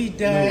sweet me No,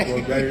 die.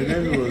 but Gary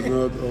Neville was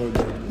not all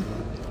that.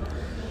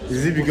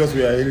 Is it because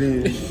we are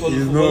hailing? He's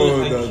not all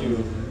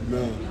that.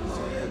 No.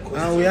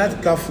 And we had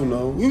Cafu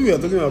now. We were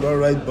talking about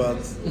right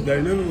backs.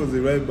 Gary Neville was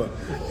a right back.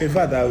 In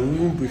fact, I would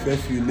even prefer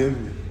Phil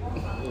Neville.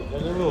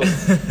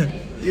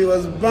 He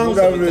was bang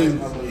average.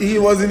 He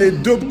was in a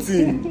dope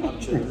team.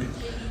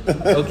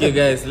 Okay,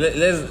 guys,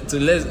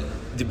 let's.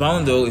 The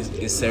Ballon d'Or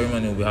is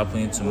ceremony will be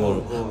happening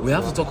tomorrow. We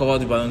have to talk about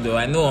the Ballon d'Or.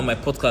 I know on my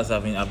podcast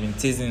I've been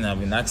teasing, I've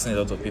been asking a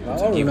lot of people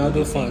All to give Ronaldo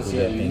me fans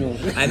here, you know.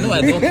 I know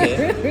I don't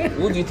care.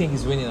 Who do you think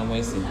is winning on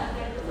Wednesday?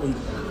 You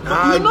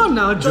know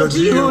now,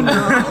 Jorginho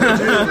now.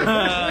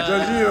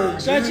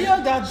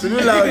 Jorginho that. To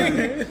me,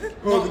 like,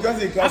 oh,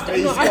 because he can't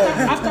play.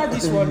 After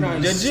this one now,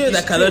 Jorginho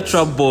that cannot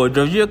trap ball.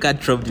 Jorginho can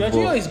trap the Jorginho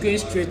ball. is going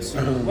straight to.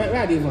 Where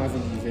are they even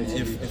having the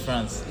event? In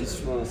France. It's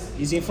France.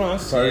 He's in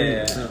France.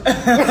 Yeah.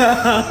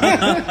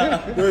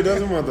 No, it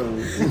doesn't matter.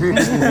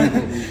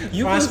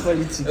 France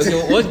politics.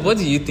 Okay, what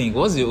do you think?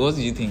 What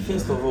do you think?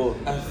 First of all,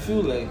 I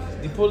feel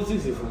like the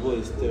politics in football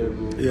is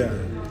terrible. Yeah.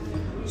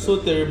 So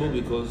terrible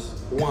because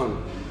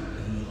one,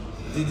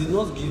 they did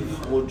not give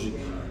Modric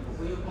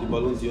the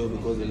Ballon d'Or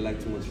because they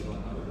liked Modric.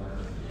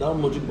 That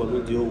Modric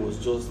Ballon d'Or was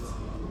just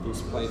in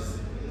spite of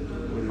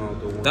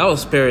Ronaldo. That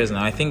was Perez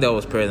now. I think that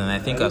was Perez, and I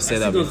think I've said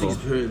that I still before. don't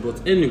think it's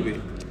Perez, but anyway.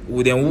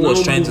 Then who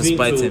was trying to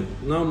spite him?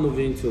 Now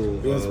moving to.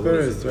 It was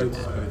Perez trying to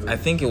spite him. I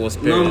think it was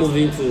Now Perez.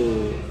 moving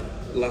to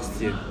last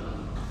year.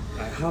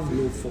 I have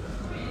no fuck.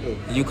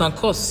 You can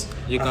curse.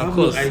 You I can have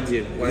curse. no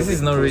idea. Why This they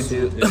is not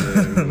cancelled, radio.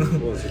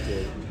 what was it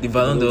called? The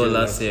Ballon d'Or Ballon d'Or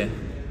last year.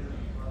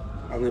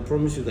 And I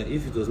promise you that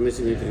if it was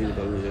Messi going to win the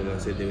Ballon d'Or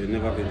last year, they were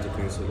never going to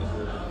cancel it.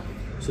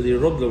 So they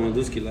robbed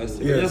Lewandowski last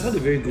year. Yes. He has had a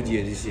very good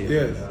year this year.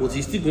 Yes. But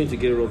he's still going to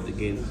get robbed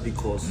again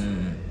because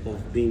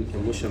of being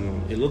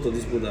emotional. A lot of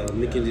these people that are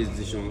making these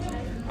decisions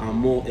are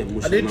more Are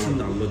they emotional true?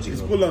 than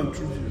Is logical. Poland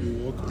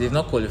true? They've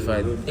not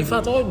qualified. In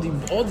fact, all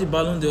the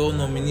Ballon d'Or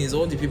nominees,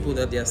 all the people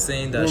that they are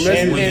saying that No, should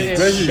Messi- win it.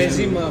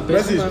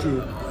 Messi is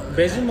true.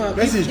 Benzema.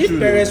 Messi is If true,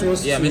 Perez though.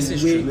 wants Yeah, to Messi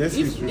is weigh, true. Messi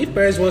is true. if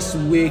Perez wants to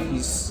weigh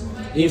his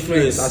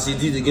Influence influence, as he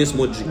did against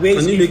Modric. weigh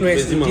his Can he make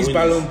influence in Benzema this win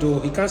Ballon this?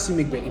 d'Or, he can't still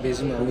make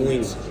Benzema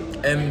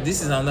win.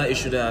 This is another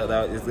issue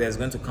that is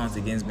going to count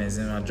against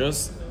Benzema.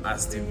 Just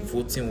as the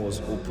voting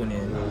was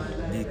opening,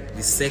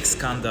 the sex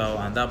scandal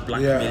and that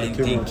blackmailing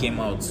thing came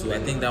out. So I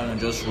think that one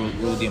just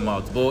ruled him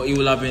out. But it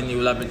will have been.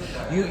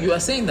 You are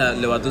saying that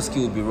Lewandowski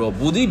will be robbed.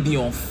 Would it be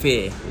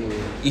unfair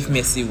if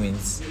Messi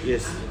wins?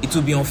 Yes. It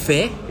will be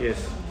unfair. Yes.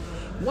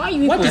 Why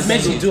you? What did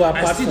Messi do I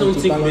apart still from don't the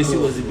think Ballon Messi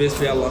d'Or? was the best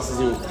player last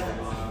season.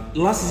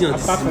 last season,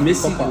 Apart from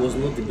Messi the Copa. was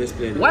not the best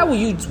player. Why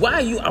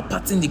are you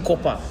aparting the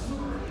Copa?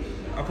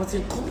 Apart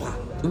from Copa.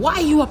 Why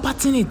are you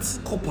aparting it?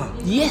 Copa.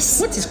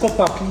 Yes. What is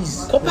Copa,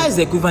 please? Copa is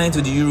the equivalent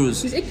to the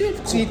Euros. It's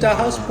equivalent to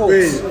Inter-house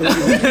sports. Wait.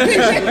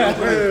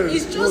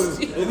 It's just...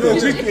 No,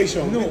 big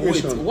question. No, big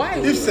wait, question. why?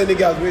 If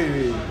Senegal,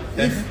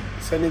 if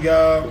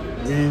Senegal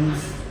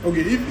wins,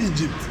 okay, if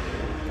Egypt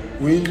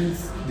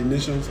wins the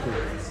Nations Cup,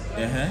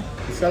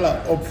 it's kind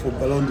of up for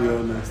Ballon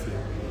d'Or next year.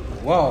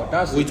 Wow,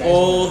 that's With a nice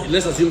all, one.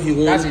 let's assume he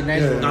won That's a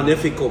nice one. an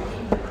FA Cup.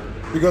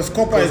 Because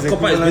Copa is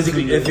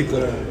basically FA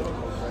Cup.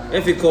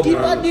 FA Cup.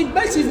 Did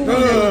Messi even win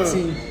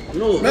anything?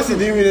 No, Messi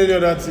didn't win any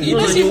other team. He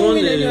doesn't he even won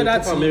win any other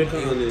Copa team. America.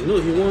 No,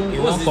 he won. He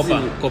what's won his Copa.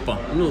 name? Copa.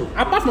 No,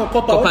 Apart from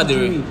Copa, Copa what del did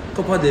he Rey. win?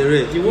 Copa del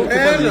Rey. He won Copa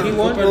del Rey. he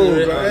won Copa Copa del Oh,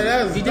 Rey. but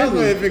that's He not did FA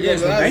win. Cup.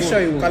 Yes, I'm That's sure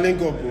he won. Carling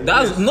Cup.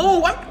 That's no.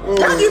 Why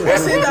you even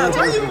say that?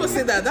 Why you even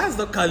say that? That's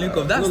not Carling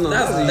Cup. That's Oh, What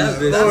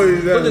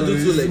they do two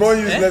it's legs? more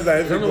useless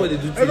than I don't know what they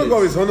do FA two Cup. FA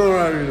Cup is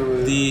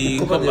honorary. the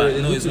Copa Copa. del Rey,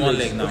 they No, do it's two one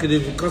legs. leg now. Okay,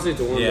 they've cancelled it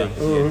to one Yeah. leg.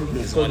 It's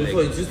Because one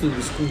before leg. it used to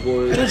be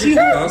schoolboy.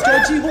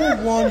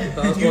 Jorginho won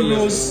That's one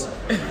Euros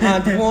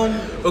and won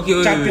Okay,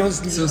 wait.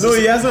 Champions League. So, No,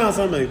 he hasn't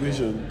answered my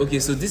question. okay,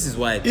 so this is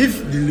why.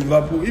 If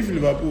Liverpool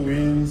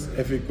wins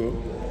FA Cup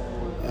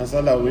and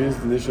Salah wins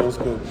the Nations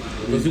Cup,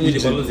 Does he win the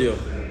Ballon d'Or?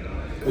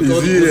 is he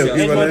Edmond,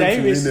 equivalent are to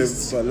you win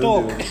racist? the Ballon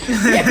Talk. d'Or?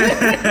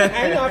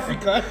 Are you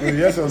African?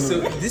 Yes or no? So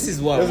this is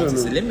what Yes I want or to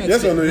no? say. Let me Yes or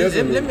explain. no? Yes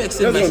or no? Let me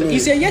explain Yes or myself. no? He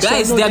said yes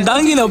Guys, or no. they are there's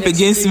ganging nothing up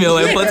against me on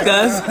my explain.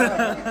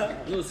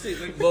 podcast. No, see,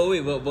 like, But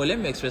wait, but let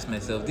me express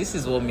myself. This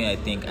is what I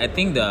think. I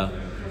think that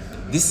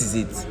this is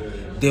it.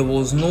 There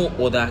was no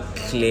other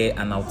clear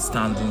and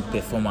outstanding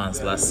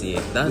performance last year.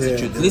 That's the Yeah,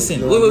 truth. no, Listen,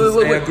 no,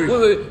 wait. I agree.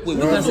 We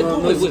No, can say no,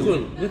 wait.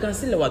 no, We can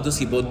say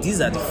Lewandowski, but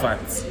these are the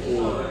facts.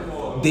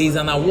 There is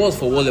an award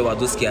for what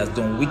Lewandowski has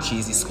done, which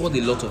is he scored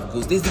a lot of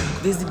goals. There's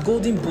the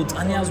golden boot,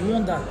 and he has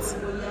won that.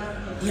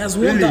 He has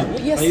won Really?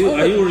 that. Yes. are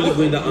you really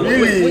going that angle?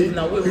 Really? Wait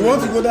now, wait. You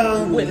want to go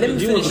down? Wait, let me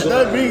finish. Should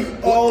I bring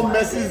all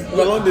Messi's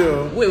Ballon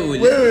d'Or? Wait.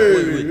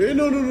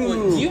 No.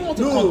 Do you want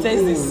to No,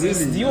 contest no, the six?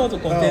 really? Do you want to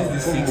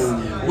contest the Come six?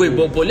 on. Wait,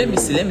 but let me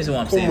see what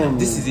I'm saying. on,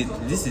 This is it.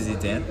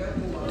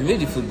 The way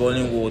the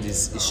footballing world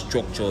is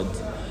structured,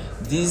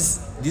 this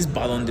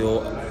Ballon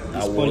d'Or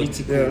award.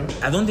 Political. Yeah.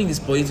 I don't think it's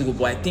political,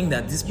 but I think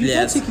that these You don't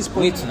players. think it's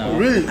wait political? now.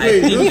 Really? I Wait,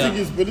 you think don't that, think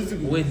it's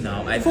political? Wait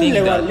now. I Even think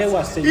Lewa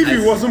that. said If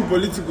it wasn't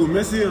political,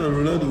 Messi and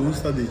Ronaldo would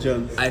start the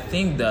chance. I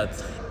think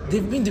that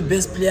they've been the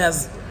best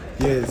players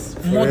Yes.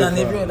 more than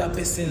forever. every other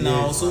person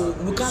now. Yes. So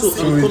we can't So say.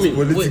 So it's Wait,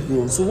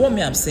 political. So what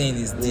I'm saying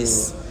is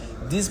this: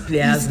 these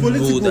players It's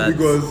political know that.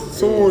 because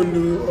someone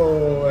knew,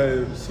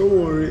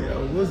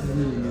 what's the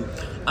name?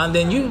 And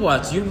then you are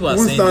Won't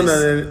saying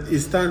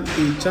stand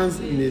this. a chance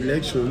in the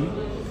election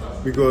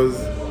because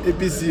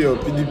APC or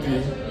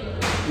PDP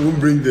won't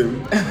bring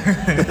them.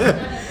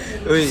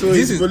 Wait, So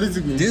it's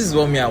political. This is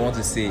what I want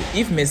to say.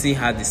 If Messi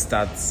had the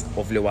stats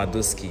of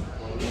Lewandowski,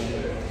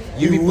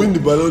 You will win the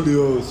Ballon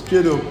d'Or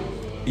straight up.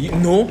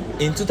 No,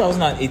 in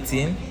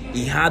 2018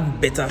 he had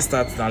better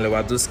stats than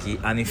Lewandowski,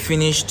 and he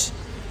finished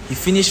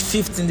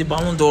fifth in the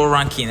Ballon d'Or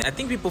ranking. I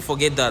think people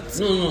forget that.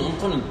 No, I'm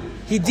coming.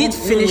 He did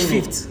finish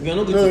fifth. We are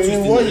not going No, to twist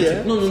in the what narrative.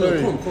 year? No,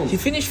 Sorry. come. He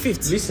finished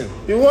fifth. Listen.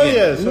 In what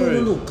year? No, Sorry.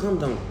 calm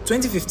down.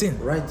 2015.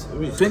 Right.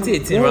 Wait,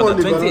 2018 Who rather. won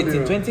the Ballon 2018.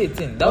 d'Or?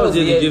 2018. That That was was the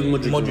the year year they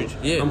gave Modric.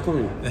 Yeah. I'm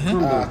coming.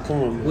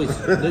 Come on. Wait,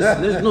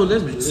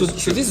 let's be. So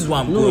this is what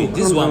I'm No, going.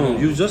 This is what I'm calm down.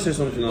 going. You just said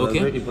something Okay.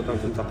 that's very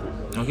important to tackle.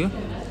 Okay.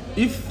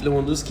 If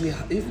Messi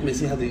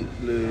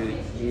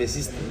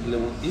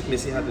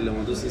had the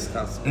Lewandowski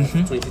stats of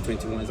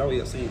 2021, is that what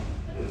you're saying?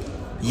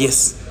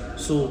 Yes.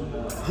 So,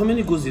 how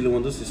many goals did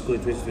Lewandowski score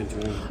in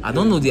 2021? I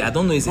don't know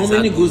his How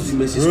many exact goals did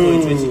Messi score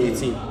in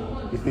 2018?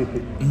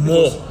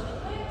 more.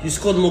 He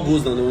scored more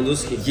goals than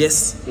Lewandowski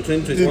Yes. in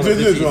 2021 and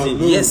 2021, 2018.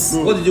 no, Yes.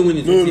 no. What did you win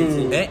in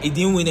 2018? He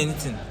didn't win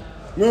anything.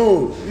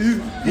 No.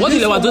 What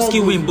did Lewandowski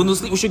win?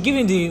 Bundesliga. We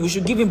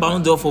should give him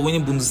Ballon d'Or for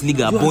winning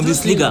Bundesliga. You are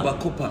just saying Bundesliga. about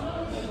Copa.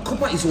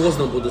 Copa is worse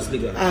than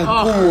Bundesliga. Come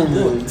on,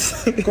 man.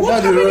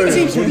 Copa del Rey.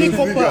 teams play Bundesliga.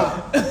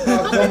 Copa?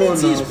 Come on now.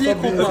 teams play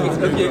Stop being Copa?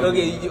 stupid.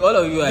 Okay. All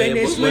of you are here.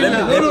 but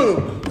Venezuela.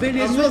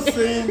 I'm not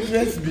saying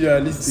let's be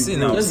realistic. See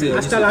now. Let's be See.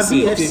 Hasta la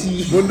See,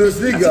 BFC.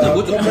 Bundesliga, I'm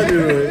going to- Copa del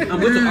Rey. I'm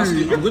going to ask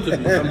you.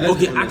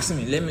 Okay, ask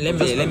me. Let I'm me.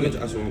 going to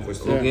ask you one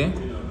question. Okay.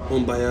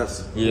 On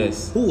bias.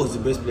 Yes. Who was the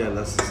best player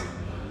last season?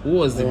 Who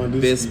was the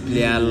Lewandowski. best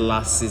player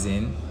last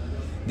season?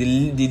 The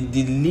league. If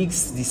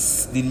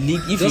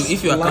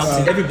you are Last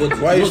counting. season, everybody.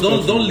 Why No, is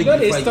don't talking? league You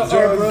gotta fight. stop.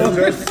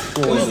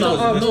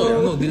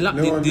 No.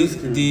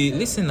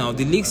 Listen now.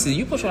 The league.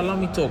 You people should allow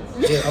me talk.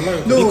 No,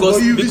 Because-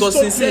 but you because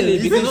stop sincerely,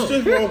 here. because It's a no-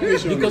 straightforward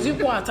question. Because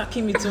people are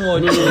attacking me too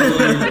much.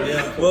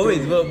 But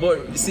wait,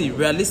 but see,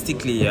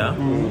 realistically,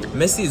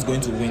 Messi is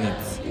going to win it,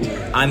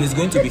 and it's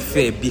going to be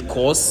fair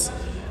because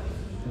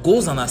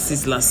goals and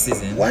assists last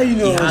season. Why you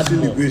he not had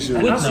answering the more. question?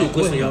 I asked you a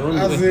question. You're wrong.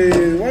 As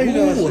in, why you not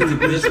Who was answering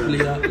the best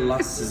player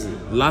last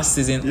season? Last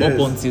season Yes. up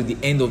until the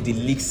end of the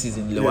league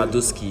season,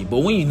 Lewandowski. But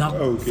when you now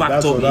Okay,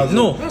 factor all, in,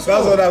 no,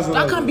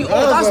 that can't be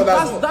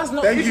all. That's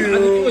not. Thank if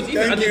you.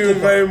 Thank you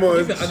very much.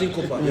 If you're adding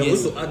Copa, you're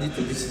Yes. going to add it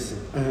to this season.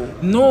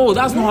 No,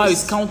 that's not how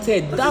it's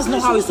counted. That's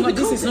not how it's not.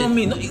 This is not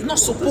me. No, it's not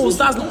supposed.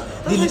 That's not.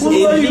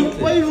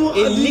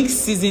 A league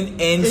season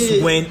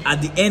ends when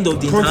at the end of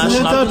the Continental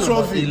international.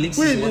 trophy. league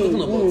Wait, season, we're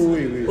talking about-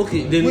 wait.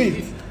 Okay, then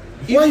Wait.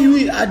 Why are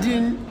you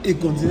adding a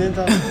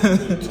continental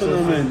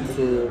tournament?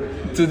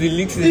 To the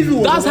league If it season.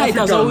 was That's an how it has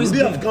African, always would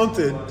they been. have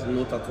counted?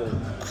 not at all.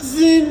 As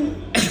in,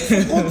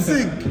 for God's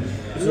sake.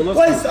 not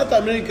Why true. is South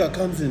America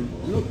counting?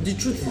 No, the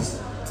truth is,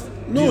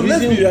 No, the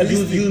let's be reason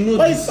realistic. you know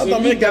Why this. is South In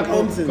America league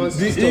counting?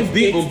 consists if of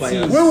being 8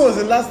 unbiased, When was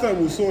the last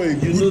time we saw a know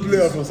good player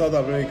this. from South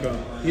America?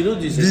 you know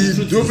this. The truth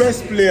is,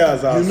 dopest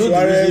players are you know the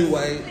Suarez, reason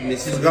why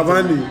Messi is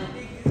Cavani,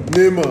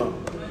 Neymar.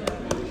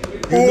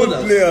 You know Old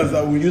that. players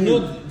that we You know.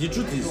 know the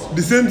truth is,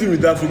 The same thing with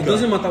it Africa.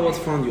 doesn't matter what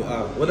fan you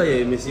are, whether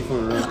you're a Messi fan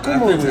or not.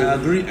 come on, I man.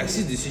 agree. I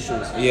see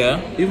decisions.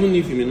 Yeah. Even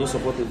if you may not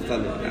support it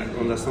totally, I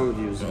understand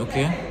views.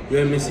 Okay.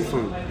 You're a Messi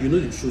fan. You know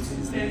the truth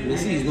is that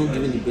Messi is not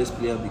given the best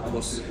player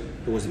because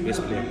he was the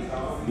best player.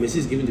 Messi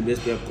is given the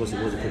best player because he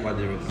was the Copa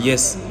del Rey.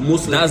 Yes.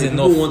 Most That's likely,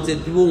 enough.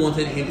 people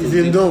wanted him to It's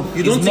win. enough.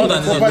 You don't It's think more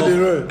that's than Copa del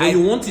enough. Rey. but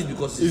you want it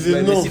because It's you're a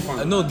enough. Messi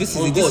fan. No, this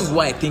On is God.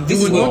 why I think You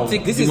this is will why not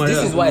take this Di is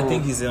Maria. why I No.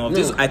 think he's enough. No.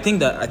 This, I think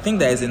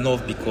that is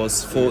enough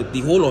because for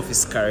the whole of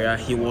his career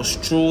he was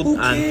trolled Who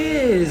and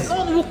cares?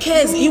 no, who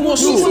cares? He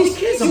was Nobody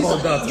cares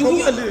about that.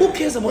 Who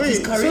cares about his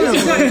career?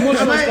 Sorry,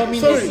 Emotions am I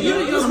coming sorry? in.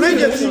 Am I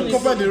getting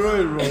Copa del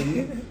Rey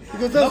wrong?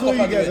 Because that's what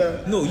you guys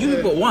are. No, you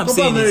people. What I'm Copa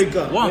saying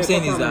America. is, what I'm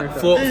saying is Copa that America.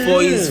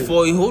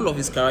 for the whole of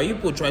his career, you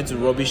people try to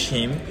rubbish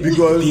him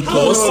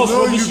Because Stop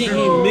no, rubbishing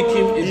you him, make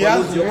him a he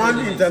has Ballon d'Or one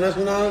candidate.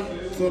 international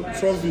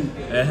trophy.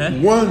 Uh-huh.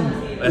 One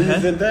in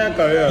his entire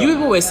career. You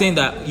people were saying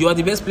that you are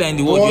the best player in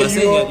the world. You But are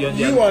saying you're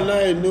you and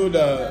I know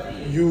that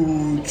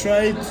you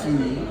try to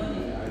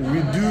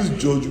reduce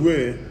George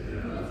Weah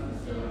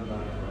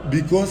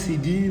because he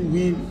didn't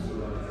win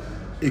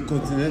a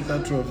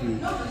continental trophy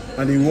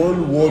and he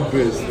won world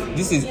best.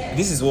 This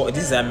is what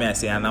I mean. I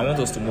say, and I want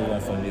us to move on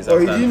from this Oh,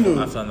 you didn't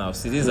know? after now.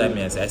 See, this is what I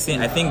mean. I say,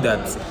 I think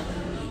that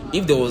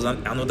if there was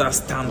another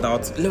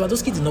standout,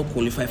 Lewandowski did not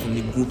qualify from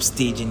the group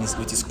stage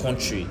with his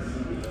country.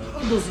 How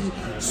does he?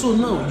 So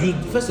now, you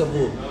first of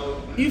all,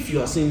 if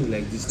you are saying it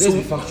like this, let's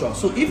be factual.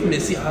 So if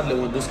Messi had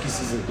Lewandowski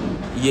season,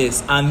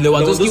 Yes, and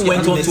Lewandowski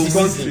went on to had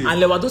Messi win,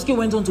 and Lewandowski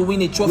went on to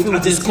win a trophy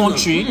with his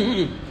Argentina.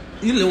 country.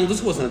 If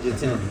Lewandowski was in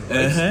Argentina,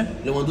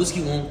 right?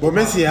 Lewandowski won. But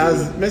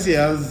Messi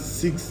has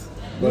 6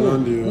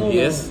 Ballon d'Or.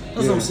 Yes.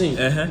 That's what I'm saying.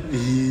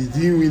 He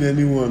didn't win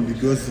anyone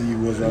because he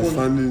was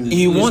outstanding.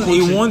 He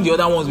won the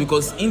other ones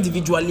because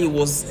individually he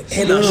was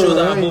head and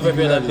shoulder above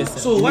every other person.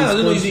 So why are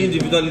they not using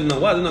individually now?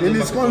 Why are they not in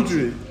going his back to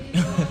country.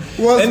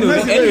 Was Anyway,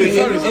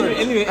 Messi-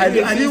 anyway, I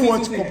didn't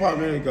watch Copa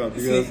America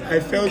because I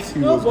felt he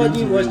was going Nobody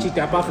to watched win. it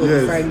apart from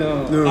the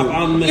final. No,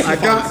 I'm Messi I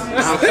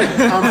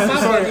can't. I'm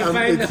sorry. I'm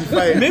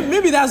 85.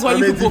 Maybe that's why I'm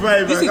you people.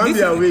 85. I can't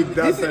be awake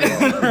that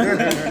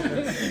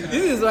time.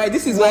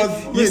 This is why.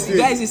 Wait,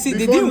 Guys, you see, they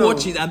before didn't now-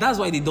 watch it, and that's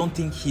why they don't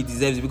think he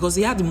deserves it because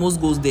he had the most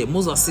goals there,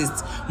 most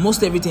assists,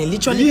 most everything. He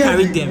literally Did he have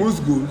carried the them.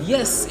 most goals?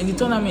 Yes, in the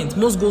tournament,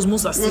 most goals,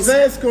 most Was assists.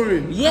 there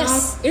scoring?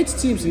 Yes. 8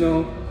 teams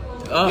now,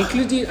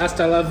 including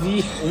Hasta La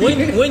Vie.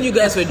 When you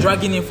guys were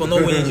dragging him for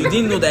not winning, you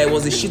didn't know that it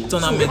was a shit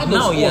tournament.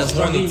 Now he has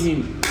won dragging it.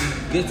 him.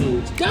 Get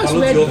to That's Ballon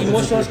where d'Or. the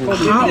emotions come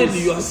in.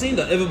 Immediately you are saying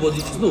that everybody.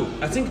 No,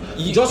 I think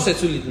you just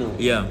settle it now.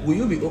 Yeah. Will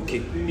you be okay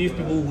if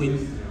people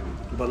win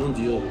Ballon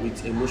d'Or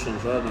with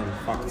emotions rather than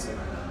facts?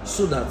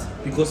 So that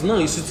because now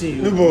it's suiting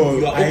you, No, but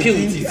you are I okay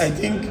with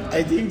think, it.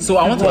 I think. So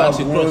I want to people ask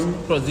you, have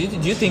won Cross, do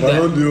you think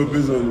Ballon that d'Or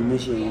based on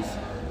emotions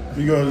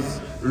because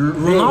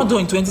Ronaldo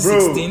in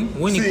 2016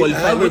 when he see, I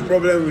qualified, have a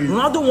problem with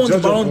Ronaldo won the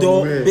George Ballon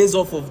d'Or Weah. based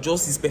off of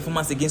just his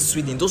performance against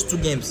Sweden, those 2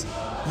 games.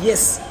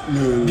 Yes,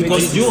 No,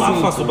 because Do you have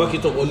facts to back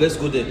it up, or let's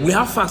go there? we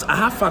have facts. I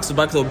have facts to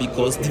back it up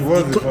because What's the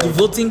the fact?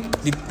 voting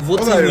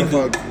What are your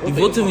window, facts? the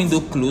voting window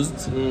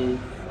closed.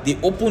 They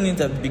opened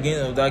it at the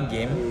beginning of that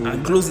game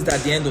and closed it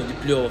at the end of the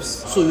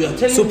playoffs. So you are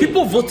telling So me.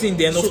 people voting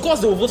then, of course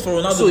they will vote for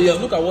Ronaldo. So yeah,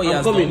 look at what he I'm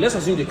has coming. done. Let's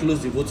assume they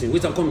closed the voting.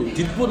 Wait, I'm coming.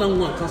 Did people now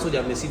want to cancel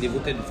their Messi they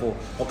voted before,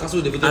 or cancel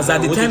the voting? As at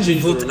the time the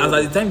vote, Ronaldo? as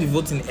at the time the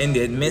voting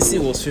ended, Messi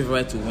was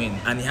favourite to win,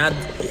 and he had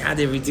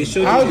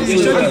everything. How do you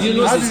know that? You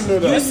know How do you know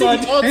You that? see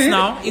the odds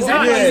now. Is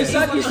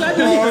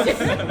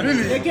that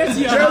Really? They get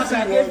you Chelsea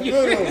out, was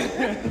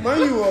no. Man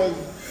U was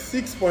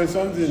 6 point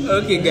something.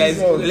 Okay, guys,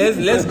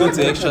 let's go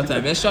to extra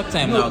time. Extra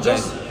time now, No, guys.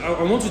 just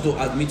I want you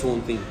to admit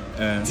one thing.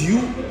 Do you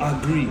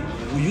agree?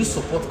 Will you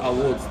support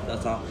awards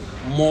that are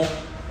more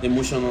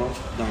emotional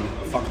than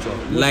factual?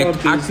 Like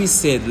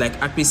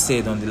Akpi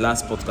said on the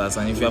last podcast,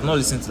 and if you have not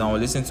listened to that one,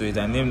 listen to it.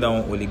 I named that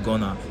one Ole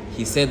Gunnar.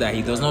 He said that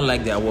he does not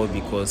like the award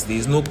because there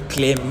is no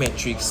clear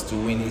metrics to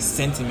win his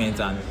sentiment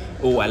and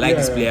I like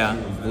this player,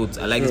 vote.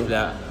 I like this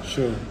player.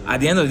 Sure. At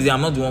the end of the day,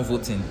 I'm not the one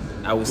voting.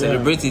 I will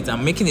celebrate it.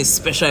 I'm making a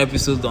special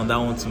episode on that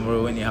one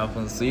tomorrow when it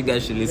happens. So you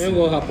guys should listen.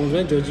 When what happens?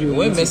 When Georgie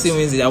When Messi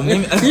wins it, I'll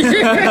name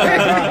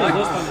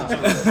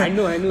I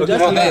know. Okay,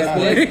 Just leave guys,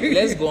 that.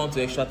 let's go on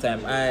to extra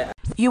time.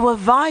 You were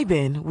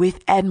vibing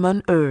with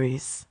Edmond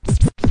Uris.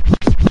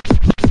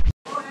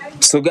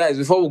 So guys,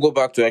 before we go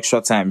back to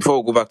extra time,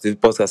 before we go back to the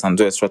podcast and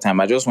do extra time,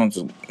 I just want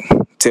to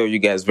tell you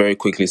guys very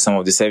quickly some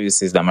of the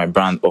services that my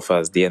brand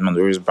offers, the Edmond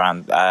Uris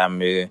brand. I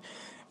am a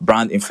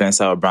brand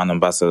influencer or brand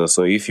ambassador.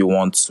 So if you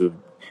want to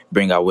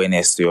bring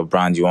awareness to your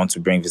brand, you want to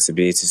bring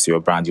visibility to your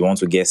brand, you want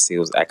to get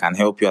sales, I can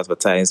help you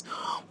advertise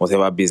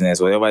whatever business,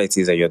 whatever it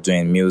is that you're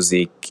doing,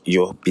 music,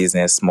 your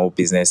business, small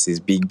businesses,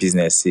 big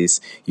businesses,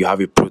 you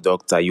have a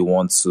product that you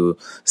want to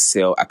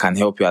sell, I can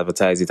help you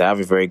advertise it. I have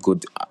a very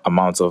good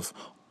amount of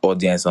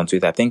audience on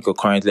Twitter. I think you're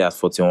currently at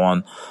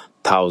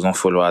 41,000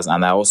 followers,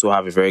 and I also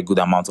have a very good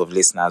amount of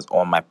listeners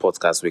on my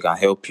podcast. We can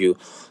help you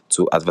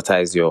to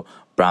advertise your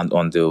brand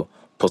on the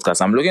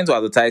podcast. I'm looking to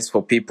advertise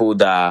for people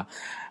that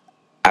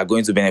are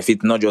going to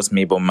benefit not just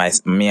me, but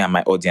me and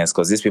my audience,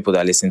 because these people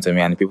that listen to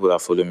me and the people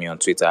that follow me on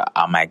Twitter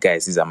are my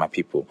guys. These are my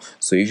people.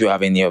 So if you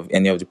have any of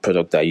the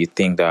product that you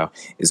think that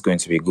is going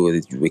to be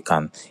good, we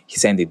can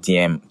send a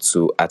DM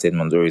to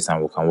Edmond Uris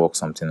and we can work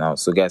something out.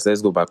 So guys,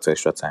 let's go back to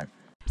extra time.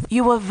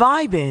 You were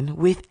vibing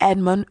with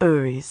Edmond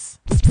Uris.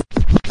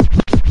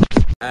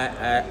 I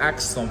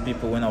asked some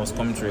people when I was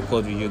coming to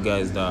record with you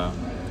guys that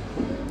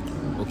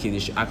okay, they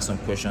should ask some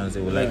questions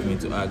they would like me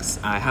to ask.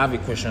 I have a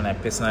question I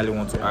personally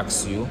want to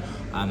ask you,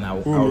 and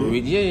I'll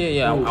read.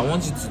 Yeah.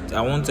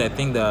 I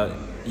think that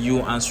you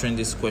answering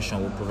this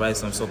question will provide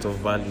some sort of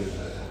value.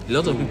 A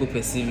lot of people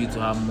perceive you to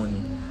have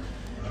money.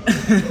 A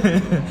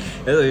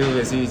lot of people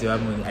perceive you to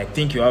have money. I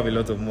think you have a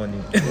lot of money.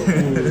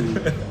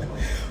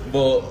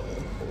 But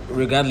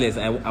regardless,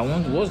 I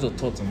want, what's your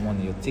thought on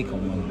money, your take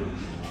on money?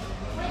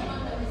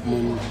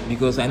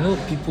 Because I know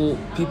people,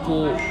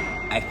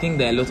 I think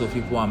that a lot of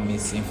people are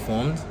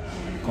misinformed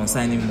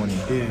concerning money.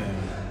 Yeah.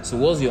 So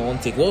what's your own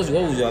take? What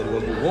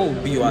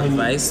would be your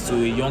advice to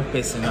a young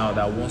person now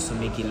that wants to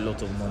make a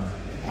lot of money?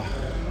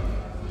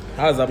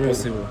 How is that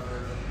possible?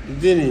 The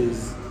thing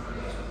is,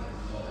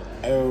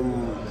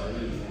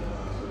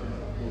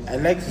 I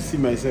like to see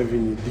myself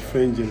in a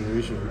different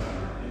generation.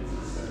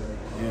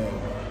 Yeah.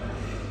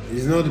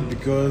 It's not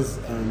because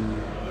I'm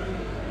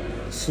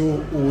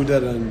so older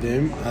than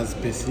them as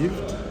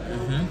perceived,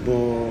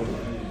 but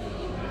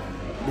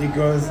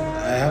because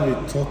I have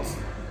a thought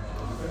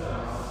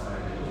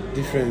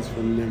difference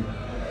from them.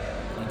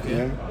 Okay.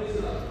 Yeah.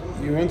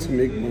 You want to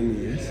make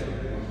money, yes?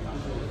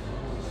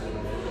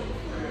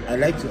 I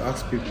like to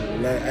ask people.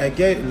 Like I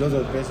get a lot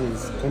of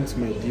persons come to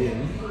my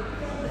DM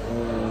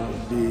or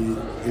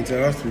they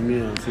interact with me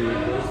and say,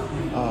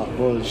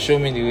 boss, Show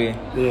me the way.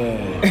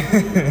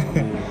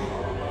 yeah.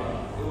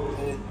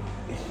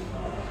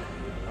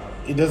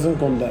 It doesn't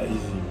come that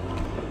easy.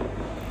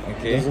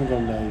 Okay. It doesn't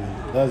come that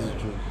easy. That's the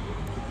truth.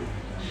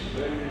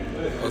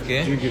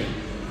 Okay. You get.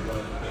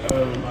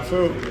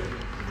 So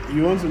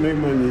you want to make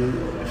money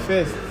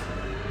first.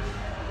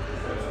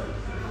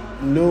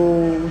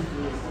 Know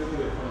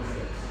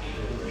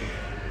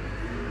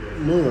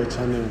your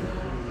channel.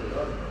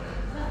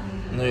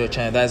 Know your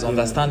channel. That is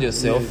understand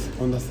yourself. Yes,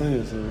 understand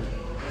yourself.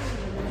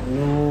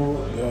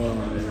 Know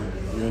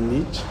your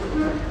niche.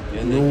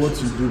 Know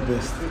what you do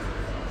best.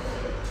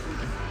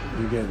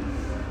 You get.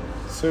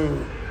 So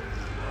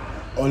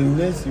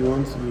unless you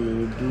want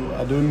to do,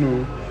 I don't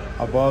know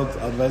about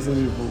advising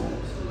people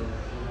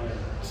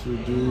to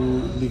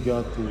do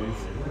legal things.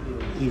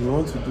 If you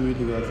want to do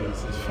illegal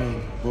things, it's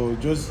fine. But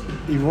just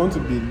if you want to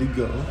be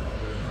legal,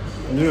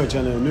 know your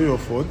channel, know your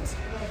fault,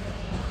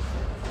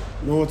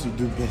 know what you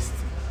do best.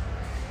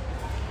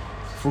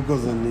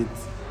 Focus on it.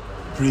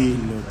 Pray a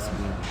lot,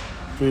 man.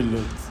 Pray a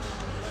lot.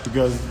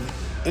 Because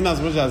in as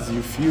much as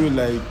you feel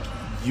like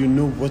you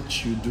know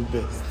what you do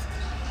best,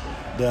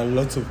 there are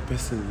lots of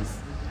persons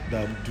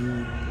that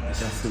do that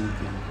same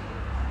thing.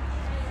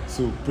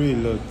 So pray a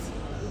lot.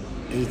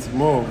 It's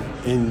more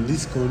in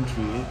this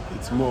country,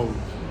 it's more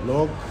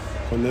luck,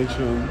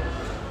 connection,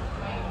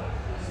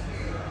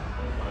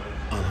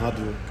 and hard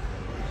work.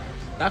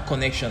 That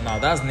connection now,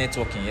 that's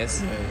networking,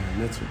 yes?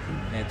 Yeah,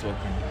 networking.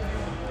 Networking.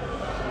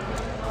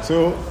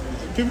 So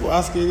people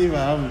asking if I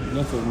have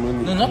lots of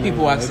money. No, not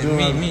people asking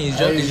me.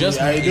 It's just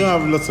I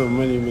don't have lots of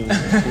money, man.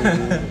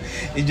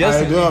 It's just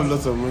I don't have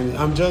lots of money.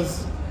 I'm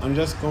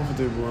just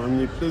comfortable. I'm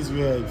in a place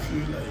where I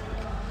feel like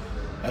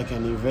I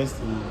can invest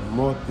in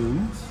more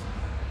things,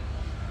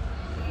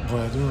 but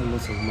I don't have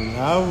lots of money.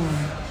 I have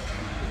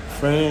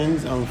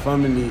friends and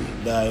family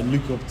that I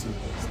look up to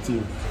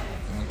still.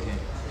 Okay.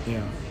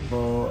 Yeah,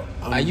 but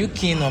Are you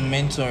keen on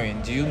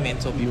mentoring? Do you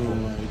mentor people?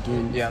 No, I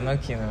don't. Yeah, I'm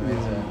not keen on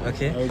mentoring.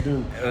 Okay. I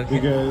don't. Okay.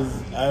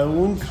 Because I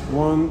won't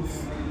want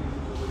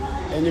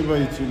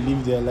anybody to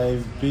live their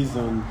life based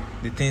on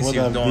The things what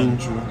you've I've done. been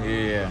through.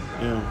 Yeah.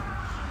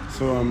 Yeah.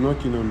 So I'm not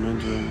keen on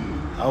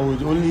mentoring. I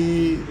would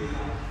only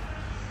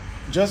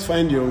just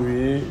find your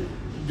way.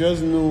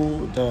 Just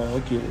know that,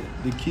 okay,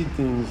 the key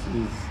things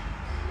is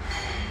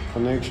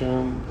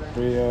connection,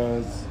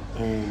 prayers,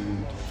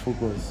 and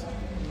focus.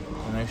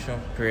 Connection,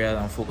 prayer,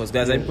 and focus.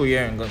 Guys, I people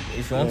here and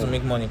if you want to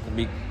make money, could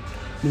be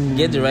No,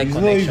 get the right it's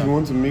connection. Not if you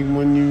want to make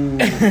money.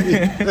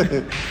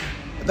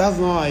 That's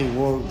not how it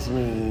works,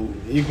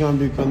 man. You can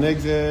be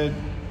connected,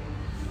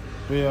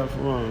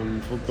 prayerful,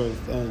 and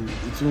focused, and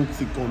it won't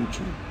still come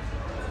true.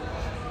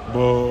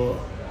 But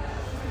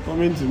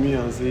coming to me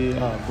and say,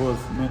 boss,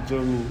 don't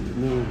tell me,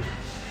 no.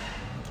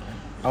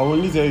 I will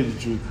only tell you the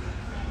truth.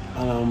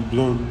 And I'm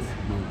blunt.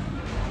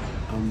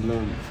 I'm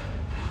blunt.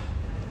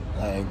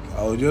 Like,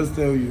 I'll just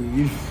tell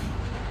you, if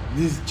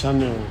this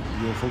channel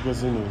you're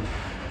focusing on,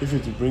 if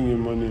it will bring you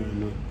money or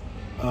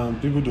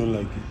not, people don't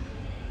like it.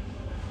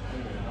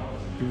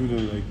 People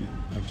don't like it,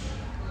 actually.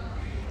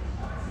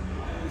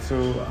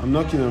 So I'm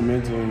not keen on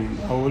mentoring.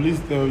 I will always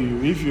tell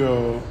you, if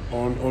you're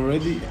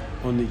already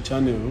on the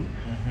channel,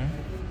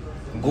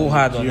 Go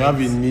hard on you it. have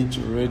a niche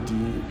already.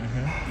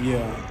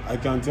 Yeah, I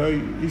can tell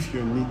you if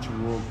your niche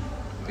work.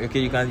 Okay,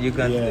 you can.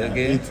 Yeah,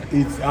 Okay.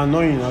 it's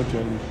annoying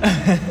actually.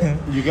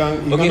 you can.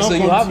 Okay, cannot so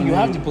come you to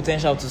have me- the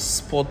potential to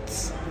spot.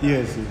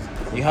 Yes.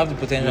 You have the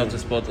potential to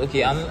spot.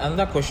 Okay, and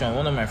another question.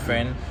 One of my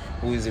friend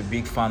who is a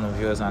big fan of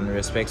yours and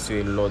respects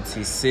you a lot,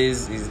 he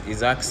says,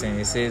 he's asking,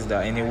 he says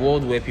that in a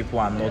world where people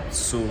are not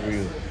so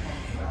real,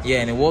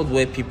 in a world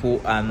where people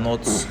are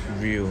not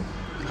real,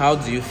 how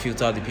do you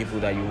filter the people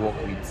that you work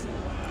with?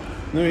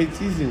 No,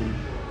 it's easy.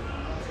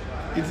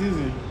 It's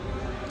easy.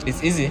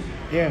 It's easy.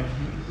 Yeah.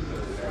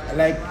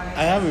 Like,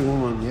 I have a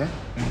woman, yeah?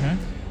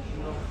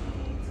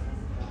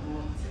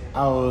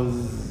 I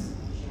was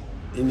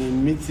in a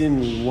meeting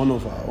with one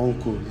of our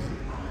uncles.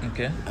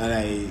 Okay.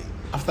 And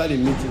after the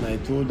meeting, I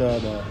told her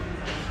that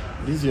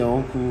this your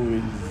uncle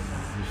is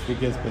the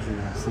fakest person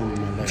I've seen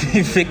in my life.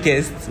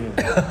 Fakest.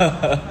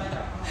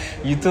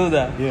 Yeah. You told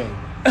her. Yeah.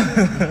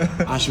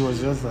 And she was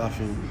just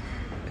laughing.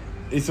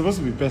 It's supposed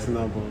to be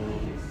personal, but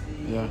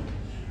yeah.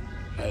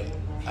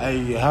 I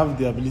have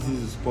the ability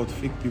to spot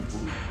fake people.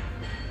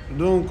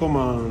 Don't come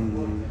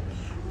and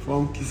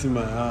from kissing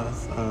my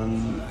ass,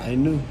 and I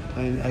know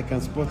I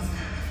can spot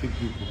fake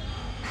people.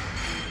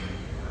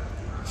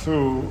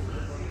 So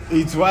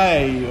it's why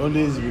I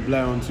always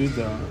reply on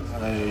Twitter.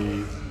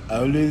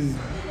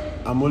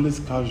 I'm always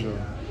casual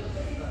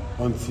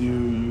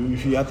until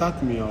if you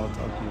attack me, I'll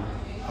attack you.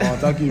 I'll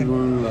attack you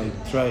even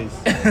like twice.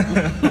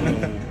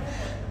 Yeah.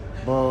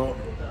 But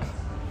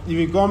if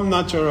you come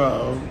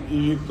natural, if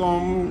you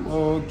come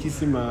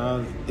kissing my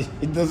ass,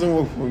 it doesn't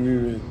work for me,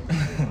 man.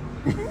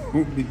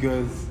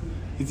 Because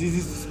it's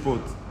easy to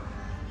spot.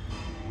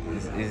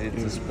 It's easy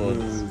to spot.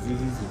 It's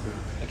easy to spot.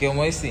 Okay,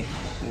 Moisi,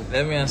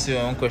 let me answer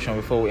your own question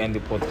before we end the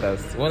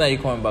podcast. When are you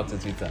coming back to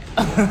Twitter?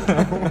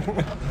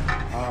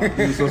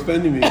 You're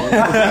suspending me. If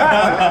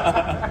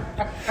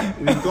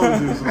it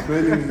comes, you're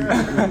suspending me.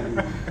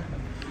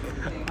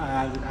 I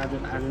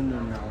don't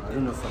know now. I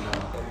don't know for now.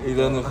 You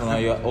don't know for now,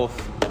 you're off.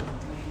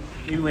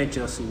 Even when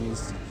Chelsea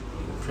wins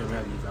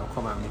Premier League, I'll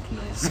come and make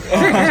noise.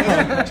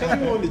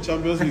 Chelsea won the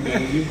Champions League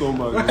and you come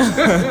back.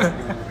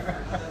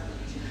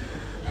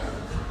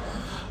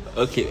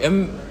 Okay,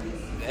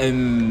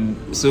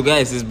 so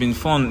guys, it's been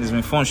fun. It's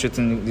been fun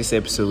shooting this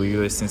episode with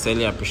you. I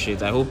sincerely appreciate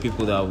it. I hope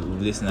people that will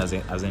listen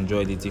has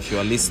enjoyed it. If you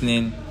are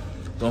listening,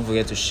 don't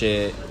forget to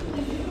share.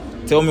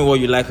 Tell me what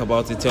you like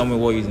about it. Tell me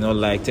what you do not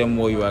like. Tell me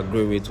what you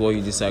agree with, what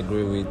you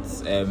disagree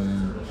with.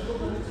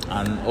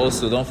 And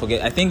also, don't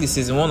forget. I think the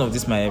season one of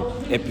my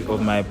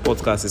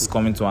podcast is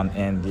coming to an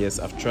end. Yes,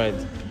 I've tried.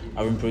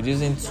 I've been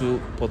producing 2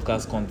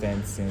 podcast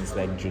content since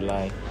like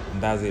July,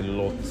 and that's a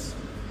lot.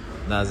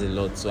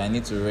 So I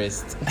need to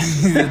rest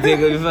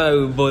before I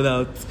will burn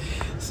out.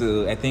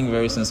 So I think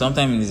very soon,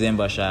 sometime in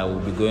December, I will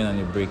be going on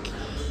a break.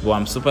 But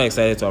I'm super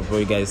excited to upload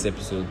you guys this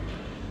episode.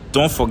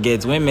 Don't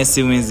forget, when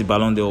Messi wins the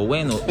Ballon d'Or,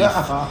 when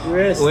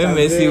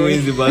Messi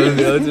wins the Ballon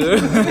d'Or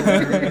tomorrow,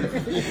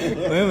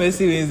 when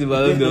Messi wins the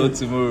Ballon d'Or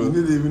tomorrow, You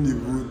need even the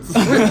boots.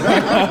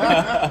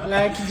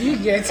 Like, do you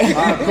get Come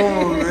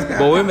on, man.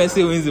 but when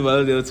Messi wins the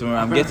Ballon d'Or tomorrow,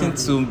 I'm getting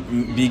 2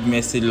 big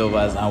Messi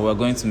lovers, and we're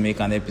going to make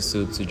an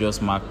episode to just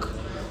mark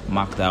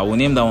that. We'll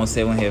name that one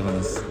 7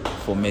 Heavens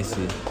for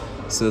Messi.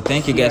 So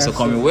thank you guys for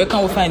coming. Where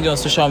can we find you on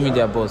social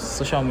media, boss?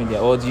 Social media,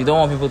 or do you don't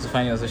want people to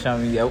find you on social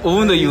media?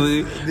 Even though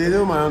you, They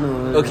know my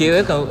own. okay,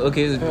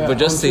 but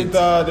just on say it.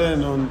 Twitter,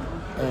 then on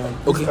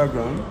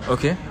Instagram.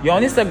 Okay, you're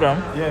on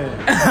Instagram.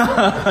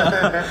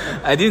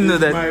 Yeah. I didn't know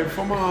that. My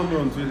former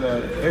handle on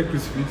Twitter,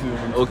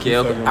 Ekrisfito. Okay.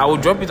 I will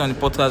drop it on the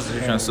podcast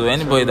description. So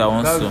anybody that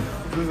wants to.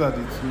 Those are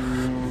the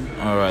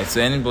 2. All right. So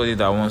anybody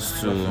that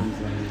wants to.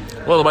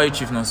 What about you,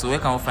 Chief? No. So where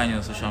can we find you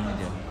on social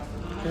media?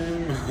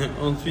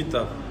 On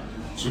Twitter,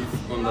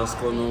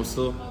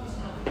 Chief_Nomso.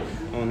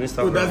 On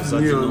Instagram, That's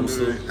me on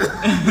Nomso.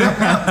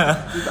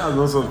 That's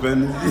not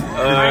suspended.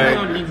 Find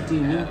on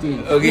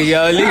LinkedIn. Okay,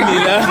 you're on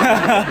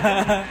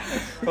LinkedIn.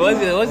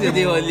 What's your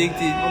name on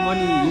LinkedIn?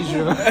 Money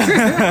Israel.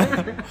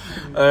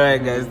 All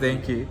right, guys.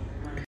 Thank you.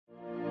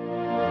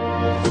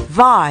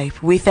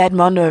 Vibe with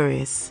Edmond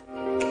Uris.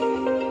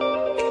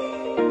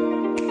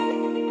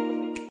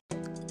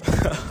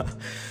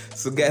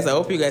 So guys, I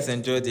hope you guys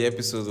enjoyed the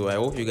episode. I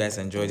hope you guys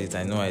enjoyed it.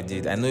 I know I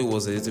did. I know it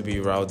was a little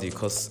bit rowdy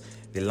because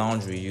the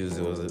lounge we used,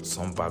 there was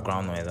some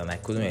background noise and I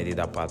couldn't edit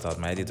that part out.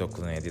 My editor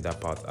couldn't edit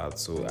that part out,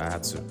 so I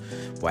had to.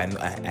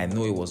 But I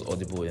know it was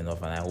audible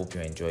enough, and I hope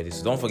you enjoyed it.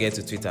 So don't forget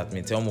to tweet at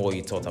me. Tell me what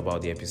you thought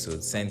about the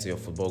episode. Send to your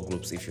football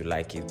groups if you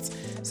like it.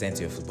 Send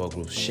to your football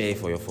groups. Share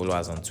for your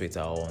followers on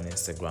Twitter or on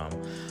Instagram.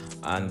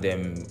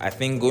 And I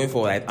think going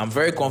forward, I'm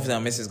very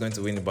confident Messi is going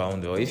to win the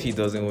Ballon d'Or. If he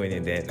doesn't win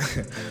it, then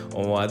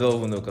I don't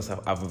even know, because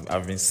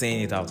I've been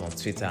saying it out on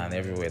Twitter and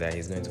everywhere that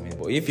he's going to win.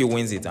 But if he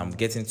wins it, I'm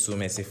getting 2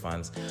 Messi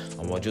fans,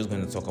 and we're just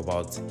going to talk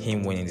about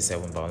him winning the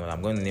 7th Ballon d'Or.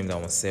 I'm going to name that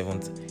one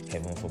 7th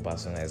Heaven for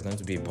Barcelona. It's going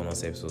to be a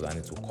bonus episode, and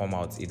it will come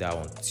out either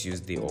on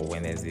Tuesday or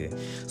Wednesday.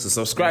 So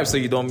subscribe so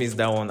you don't miss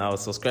that one out.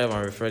 Subscribe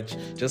and refresh.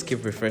 Just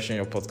keep refreshing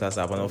your podcast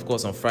app. And of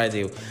course, on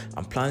Friday,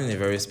 I'm planning a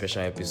very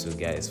special episode,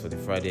 guys. For the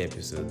Friday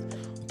episode,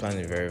 I'm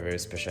planning a very, very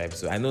special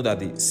episode. I know that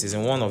the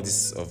season 1 of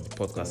the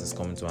podcast is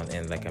coming to an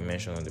end, like I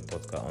mentioned on the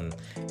podcast on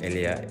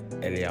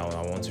earlier on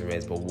I Want to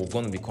Rest, but we're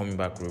going to be coming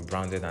back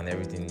rebranded and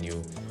everything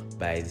new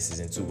by the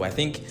season 2. But I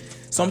think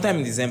sometime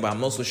in December, I'm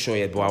not so sure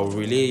yet, but I will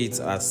relay it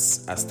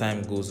as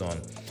time goes on.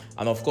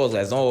 And of course,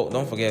 guys,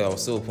 don't forget, I'm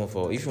still open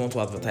for, if you want to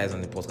advertise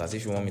on the podcast,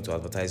 if you want me to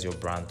advertise your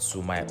brand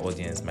to my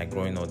audience, my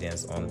growing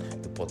audience on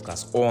the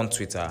podcast or on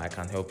Twitter, I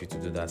can help you to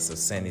do that. So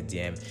send a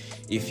DM.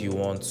 If you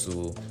want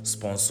to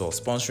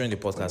sponsoring the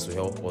podcast will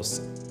help us.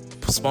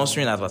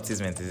 Sponsoring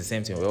advertisement is the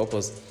same thing.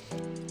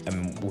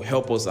 Will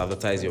help us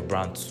advertise your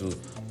brand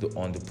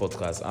on the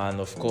podcast. And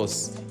of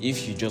course,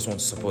 if you just want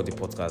to support the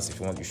podcast,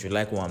 if you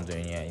like what I'm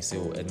doing here, and you say,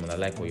 "Oh, Edmund, I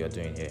like what you're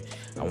doing here,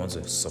 I want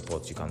to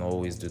support," you can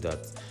always do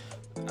that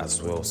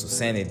as well. So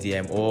send a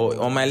DM, or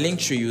on my link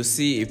tree you'll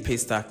see a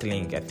Paystack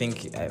link. I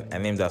think I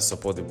named that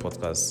support the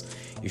podcast.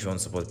 If you want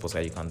to support the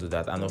podcast, you can do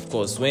that. And of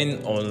course,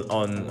 when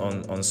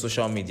on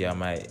social media,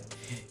 my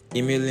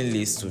emailing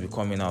list will be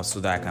coming out, so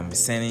that I can be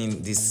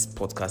sending this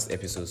podcast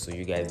episodes to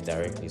you guys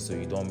directly, so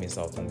you don't miss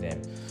out on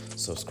them.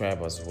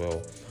 Subscribe as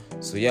well.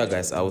 So yeah,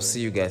 guys, I will see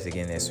you guys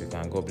again next week,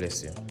 and God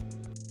bless you.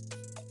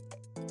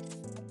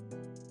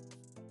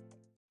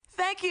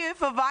 Thank you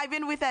for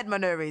vibing with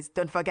Edmond Uris.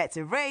 Don't forget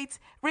to rate,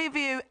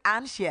 review,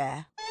 and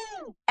share.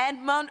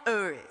 Edmond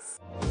Uris.